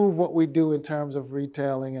improve what we do in terms of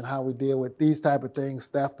retailing and how we deal with these type of things,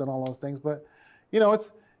 theft and all those things. But,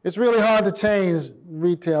 it's really hard to change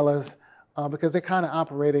retailers because they're kind of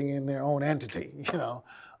operating in their own entity,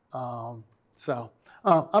 So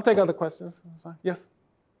I'll take other questions. That's fine. Yes?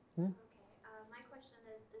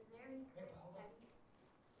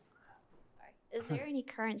 Is there any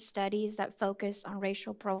current studies that focus on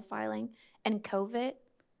racial profiling and COVID?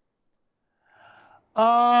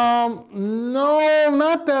 No,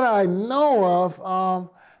 not that I know of.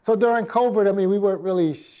 So during COVID, we weren't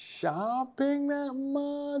really shopping that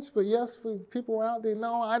much, but yes, people were out there.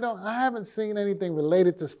 No, I haven't seen anything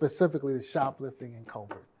related to specifically to shoplifting and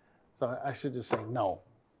COVID. So I should just say no,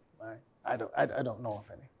 right? I don't know of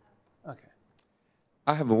any. Okay.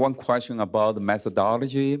 I have one question about the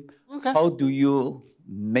methodology. Okay. How do you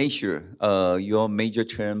measure your major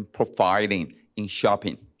trend profiling in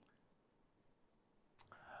shopping?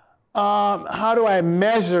 How do I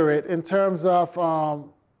measure it in terms of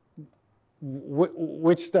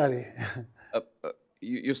Which study?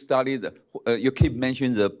 You studied, you keep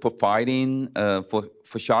mentioning the profiling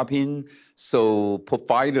for shopping. So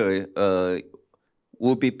profiler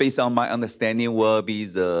will be, based on my understanding, will be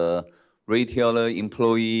the retailer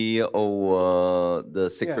employee or the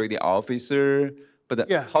security officer.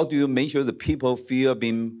 But how do you make sure the people feel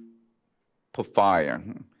being profiled?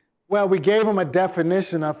 Well, we gave them a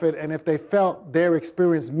definition of it, and if they felt their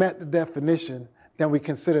experience met the definition, then we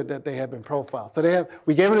considered that they had been profiled. So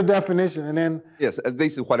we gave them a definition, and then... Yes,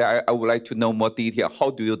 this is what I would like to know more detail. How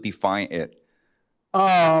do you define it?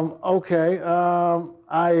 Okay,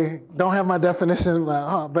 I don't have my definition,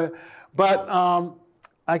 but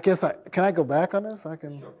I guess can I go back on this? I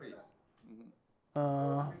can. Sure, please.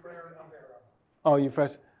 Oh, you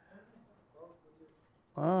fresh?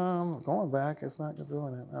 Going back, it's not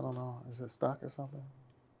doing it. I don't know. Is it stuck or something?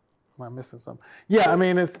 Am I missing something? Yeah, I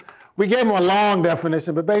mean, we gave them a long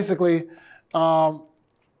definition, but basically,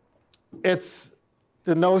 it's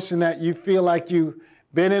the notion that you feel like you've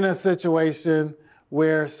been in a situation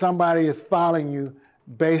where somebody is following you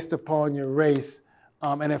based upon your race,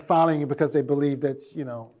 and they're following you because they believe that,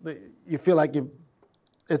 you feel like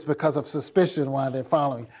it's because of suspicion why they're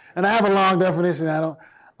following. And I have a long definition.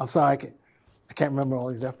 I'm sorry, I can't remember all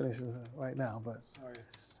these definitions right now, but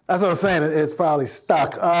that's what I'm saying. It's probably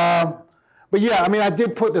stuck. But yeah, I mean, I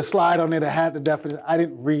did put the slide on there that had the definition. I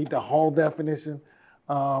didn't read the whole definition.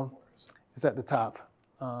 It's at the top.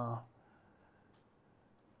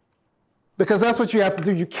 Because that's what you have to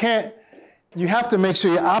do. You have to make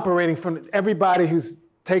sure you're operating from, everybody who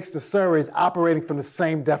takes the survey is operating from the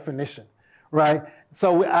same definition, right?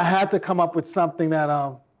 So I had to come up with something that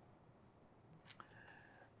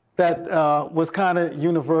was kind of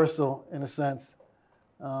universal in a sense.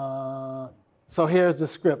 So here's the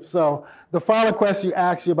script. So the following question you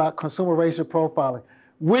ask you about consumer racial profiling,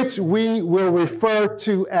 which we will refer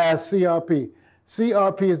to as CRP.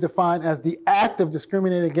 CRP is defined as the act of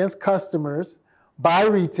discriminating against customers by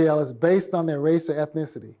retailers based on their race or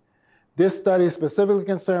ethnicity. This study is specifically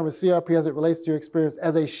concerned with CRP as it relates to your experience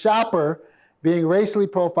as a shopper being racially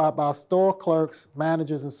profiled by store clerks,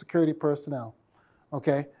 managers, and security personnel.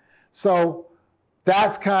 Okay, so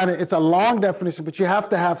that's it's a long definition, but you have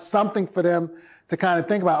to have something for them to kind of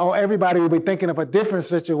think about. Oh, everybody will be thinking of a different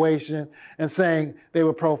situation and saying they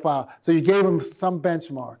were profiled. So you gave them some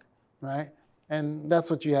benchmark, right? And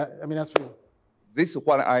that's what you have. I mean, that's what. This is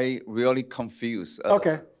what I really confused.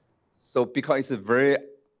 Okay. So because it's very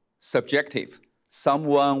subjective.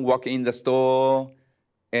 Someone walk in the store,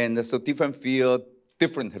 and so different feel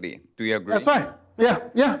differently. Do you agree? That's right. Yeah,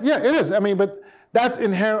 it is. I mean, but that's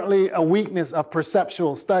inherently a weakness of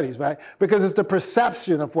perceptual studies, right? Because it's the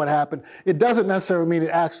perception of what happened. It doesn't necessarily mean it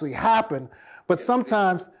actually happened, but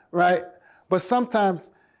sometimes, right? But sometimes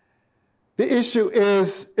the issue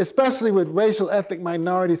is, especially with racial ethnic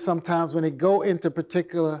minorities, sometimes when they go into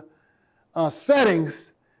particular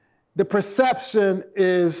settings, the perception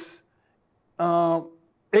is,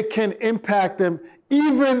 it can impact them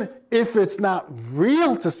even if it's not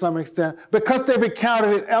real to some extent, because they've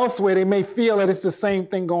encountered it elsewhere. They may feel that it's the same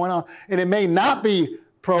thing going on, and it may not be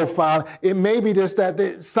profiled. It may be just that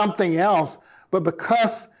it's something else, but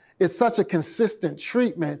because it's such a consistent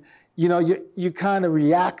treatment, you kind of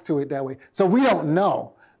react to it that way. So we don't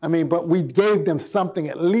know. I mean, but we gave them something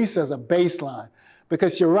at least as a baseline.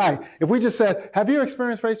 Because you're right. If we just said, have you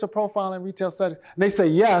experienced racial profiling in retail settings? And they say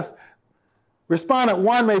yes. Respondent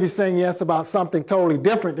 1 may be saying yes about something totally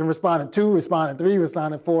different than respondent 2, respondent 3,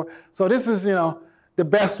 respondent 4. So this is, the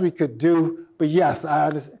best we could do. But yes, I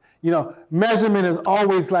understand. Measurement is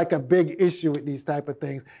always like a big issue with these type of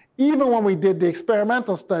things. Even when we did the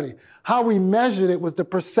experimental study, how we measured it was the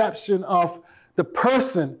perception of the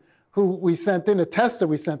person who we sent in, the tester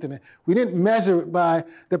we sent in. We didn't measure it by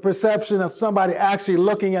the perception of somebody actually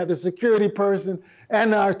looking at the security person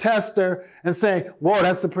and our tester and saying, whoa,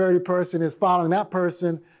 that security person is following that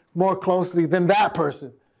person more closely than that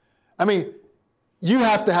person. I mean, you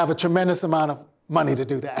have to have a tremendous amount of money to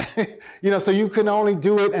do that. So you can only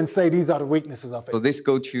do it and say these are the weaknesses of it. So this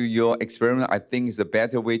go to your experiment. I think is a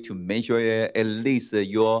better way to measure it. At least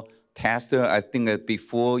your tester, I think that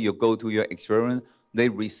before you go to your experiment, they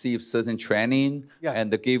receive certain training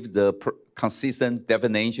and they give the consistent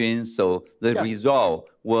definition, so the result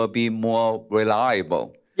will be more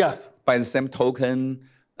reliable. Yes. By the same token,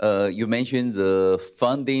 you mentioned the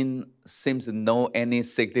funding seems no any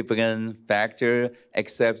significant factor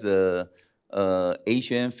except the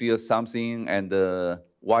Asian feel something and the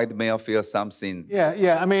white male feel something.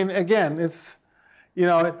 Yeah. I mean, again, it's,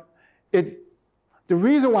 the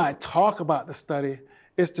reason why I talk about the study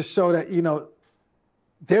is to show that,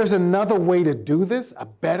 there's another way to do this, a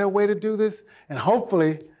better way to do this, and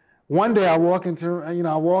hopefully one day I walk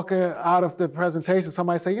out of the presentation,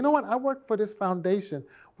 somebody say, you know what, I work for this foundation.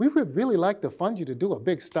 We would really like to fund you to do a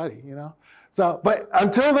big study, you know? So, but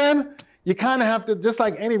until then, you kind of have to, just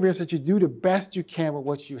like any research, you do the best you can with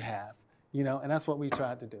what you have, you know, and that's what we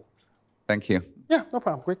tried to do. Thank you. Yeah, no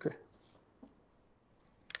problem, great, Chris.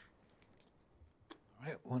 All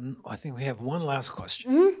right, I think we have one last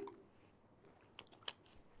question.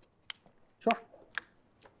 Sure.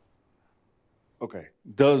 Okay.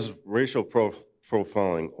 Does racial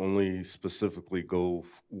profiling only specifically go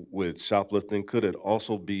with shoplifting? Could it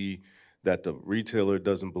also be that the retailer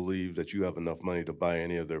doesn't believe that you have enough money to buy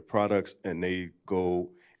any of their products and they go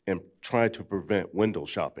and try to prevent window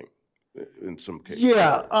shopping in some cases?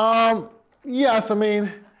 Yeah, yes, I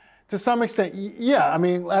mean, to some extent, yeah. I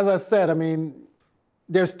mean, as I said, I mean,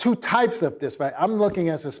 there's two types of this, right? I'm looking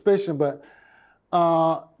at suspicion, but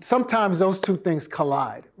sometimes those two things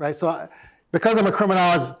collide, right? So because I'm a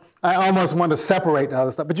criminologist, I almost want to separate the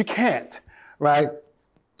other stuff, but you can't, right?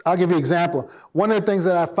 I'll give you an example. One of the things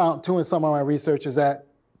that I found too in some of my research is that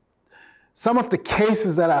some of the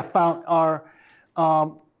cases that I found are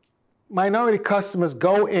minority customers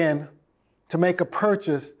go in to make a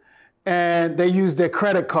purchase and they use their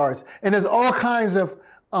credit cards. And there's all kinds of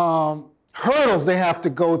hurdles they have to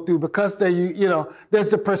go through because there's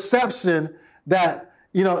the perception that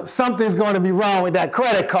something's going to be wrong with that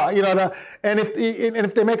credit card, and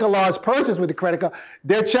if they make a large purchase with the credit card,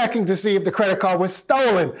 they're checking to see if the credit card was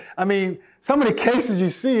stolen. I mean, some of the cases you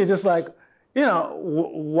see are just like,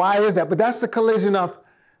 why is that? But that's the collision of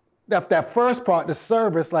that first part, the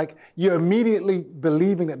service, like you're immediately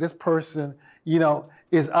believing that this person,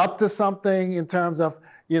 is up to something in terms of,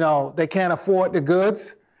 they can't afford the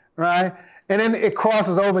goods, right? And then it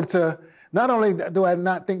crosses over to, not only do I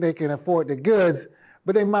not think they can afford the goods,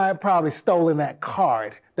 but they might have probably stolen that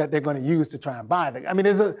card that they're going to use to try and buy them. I mean,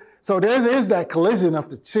 so there is that collision of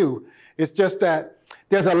the two. It's just that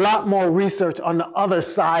there's a lot more research on the other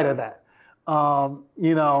side of that, and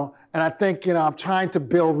I think, I'm trying to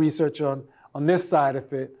build research on this side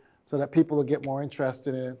of it so that people will get more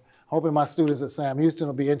interested in it. Hoping my students at Sam Houston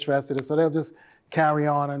will be interested in it, so they'll just carry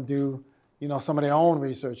on and do, some of their own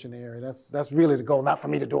research in the area. That's really the goal, not for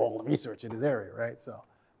me to do all the research in this area, right? So,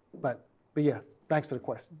 but yeah. Thanks for the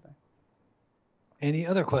question. Any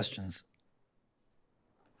other questions?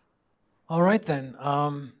 All right, then.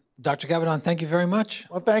 Dr. Gabadon, thank you very much.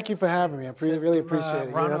 Well, thank you for having me. I really appreciate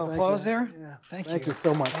it. Round of applause there. Yeah. Thank you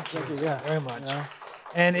so much. Thank you. Yeah. Very much.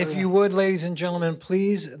 And if you would, ladies and gentlemen,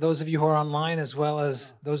 please, those of you who are online as well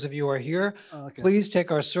as those of you who are here, please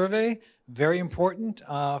take our survey. Very important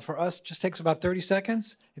for us. Just takes about 30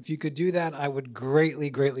 seconds. If you could do that, I would greatly,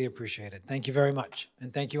 greatly appreciate it. Thank you very much.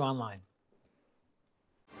 And thank you online.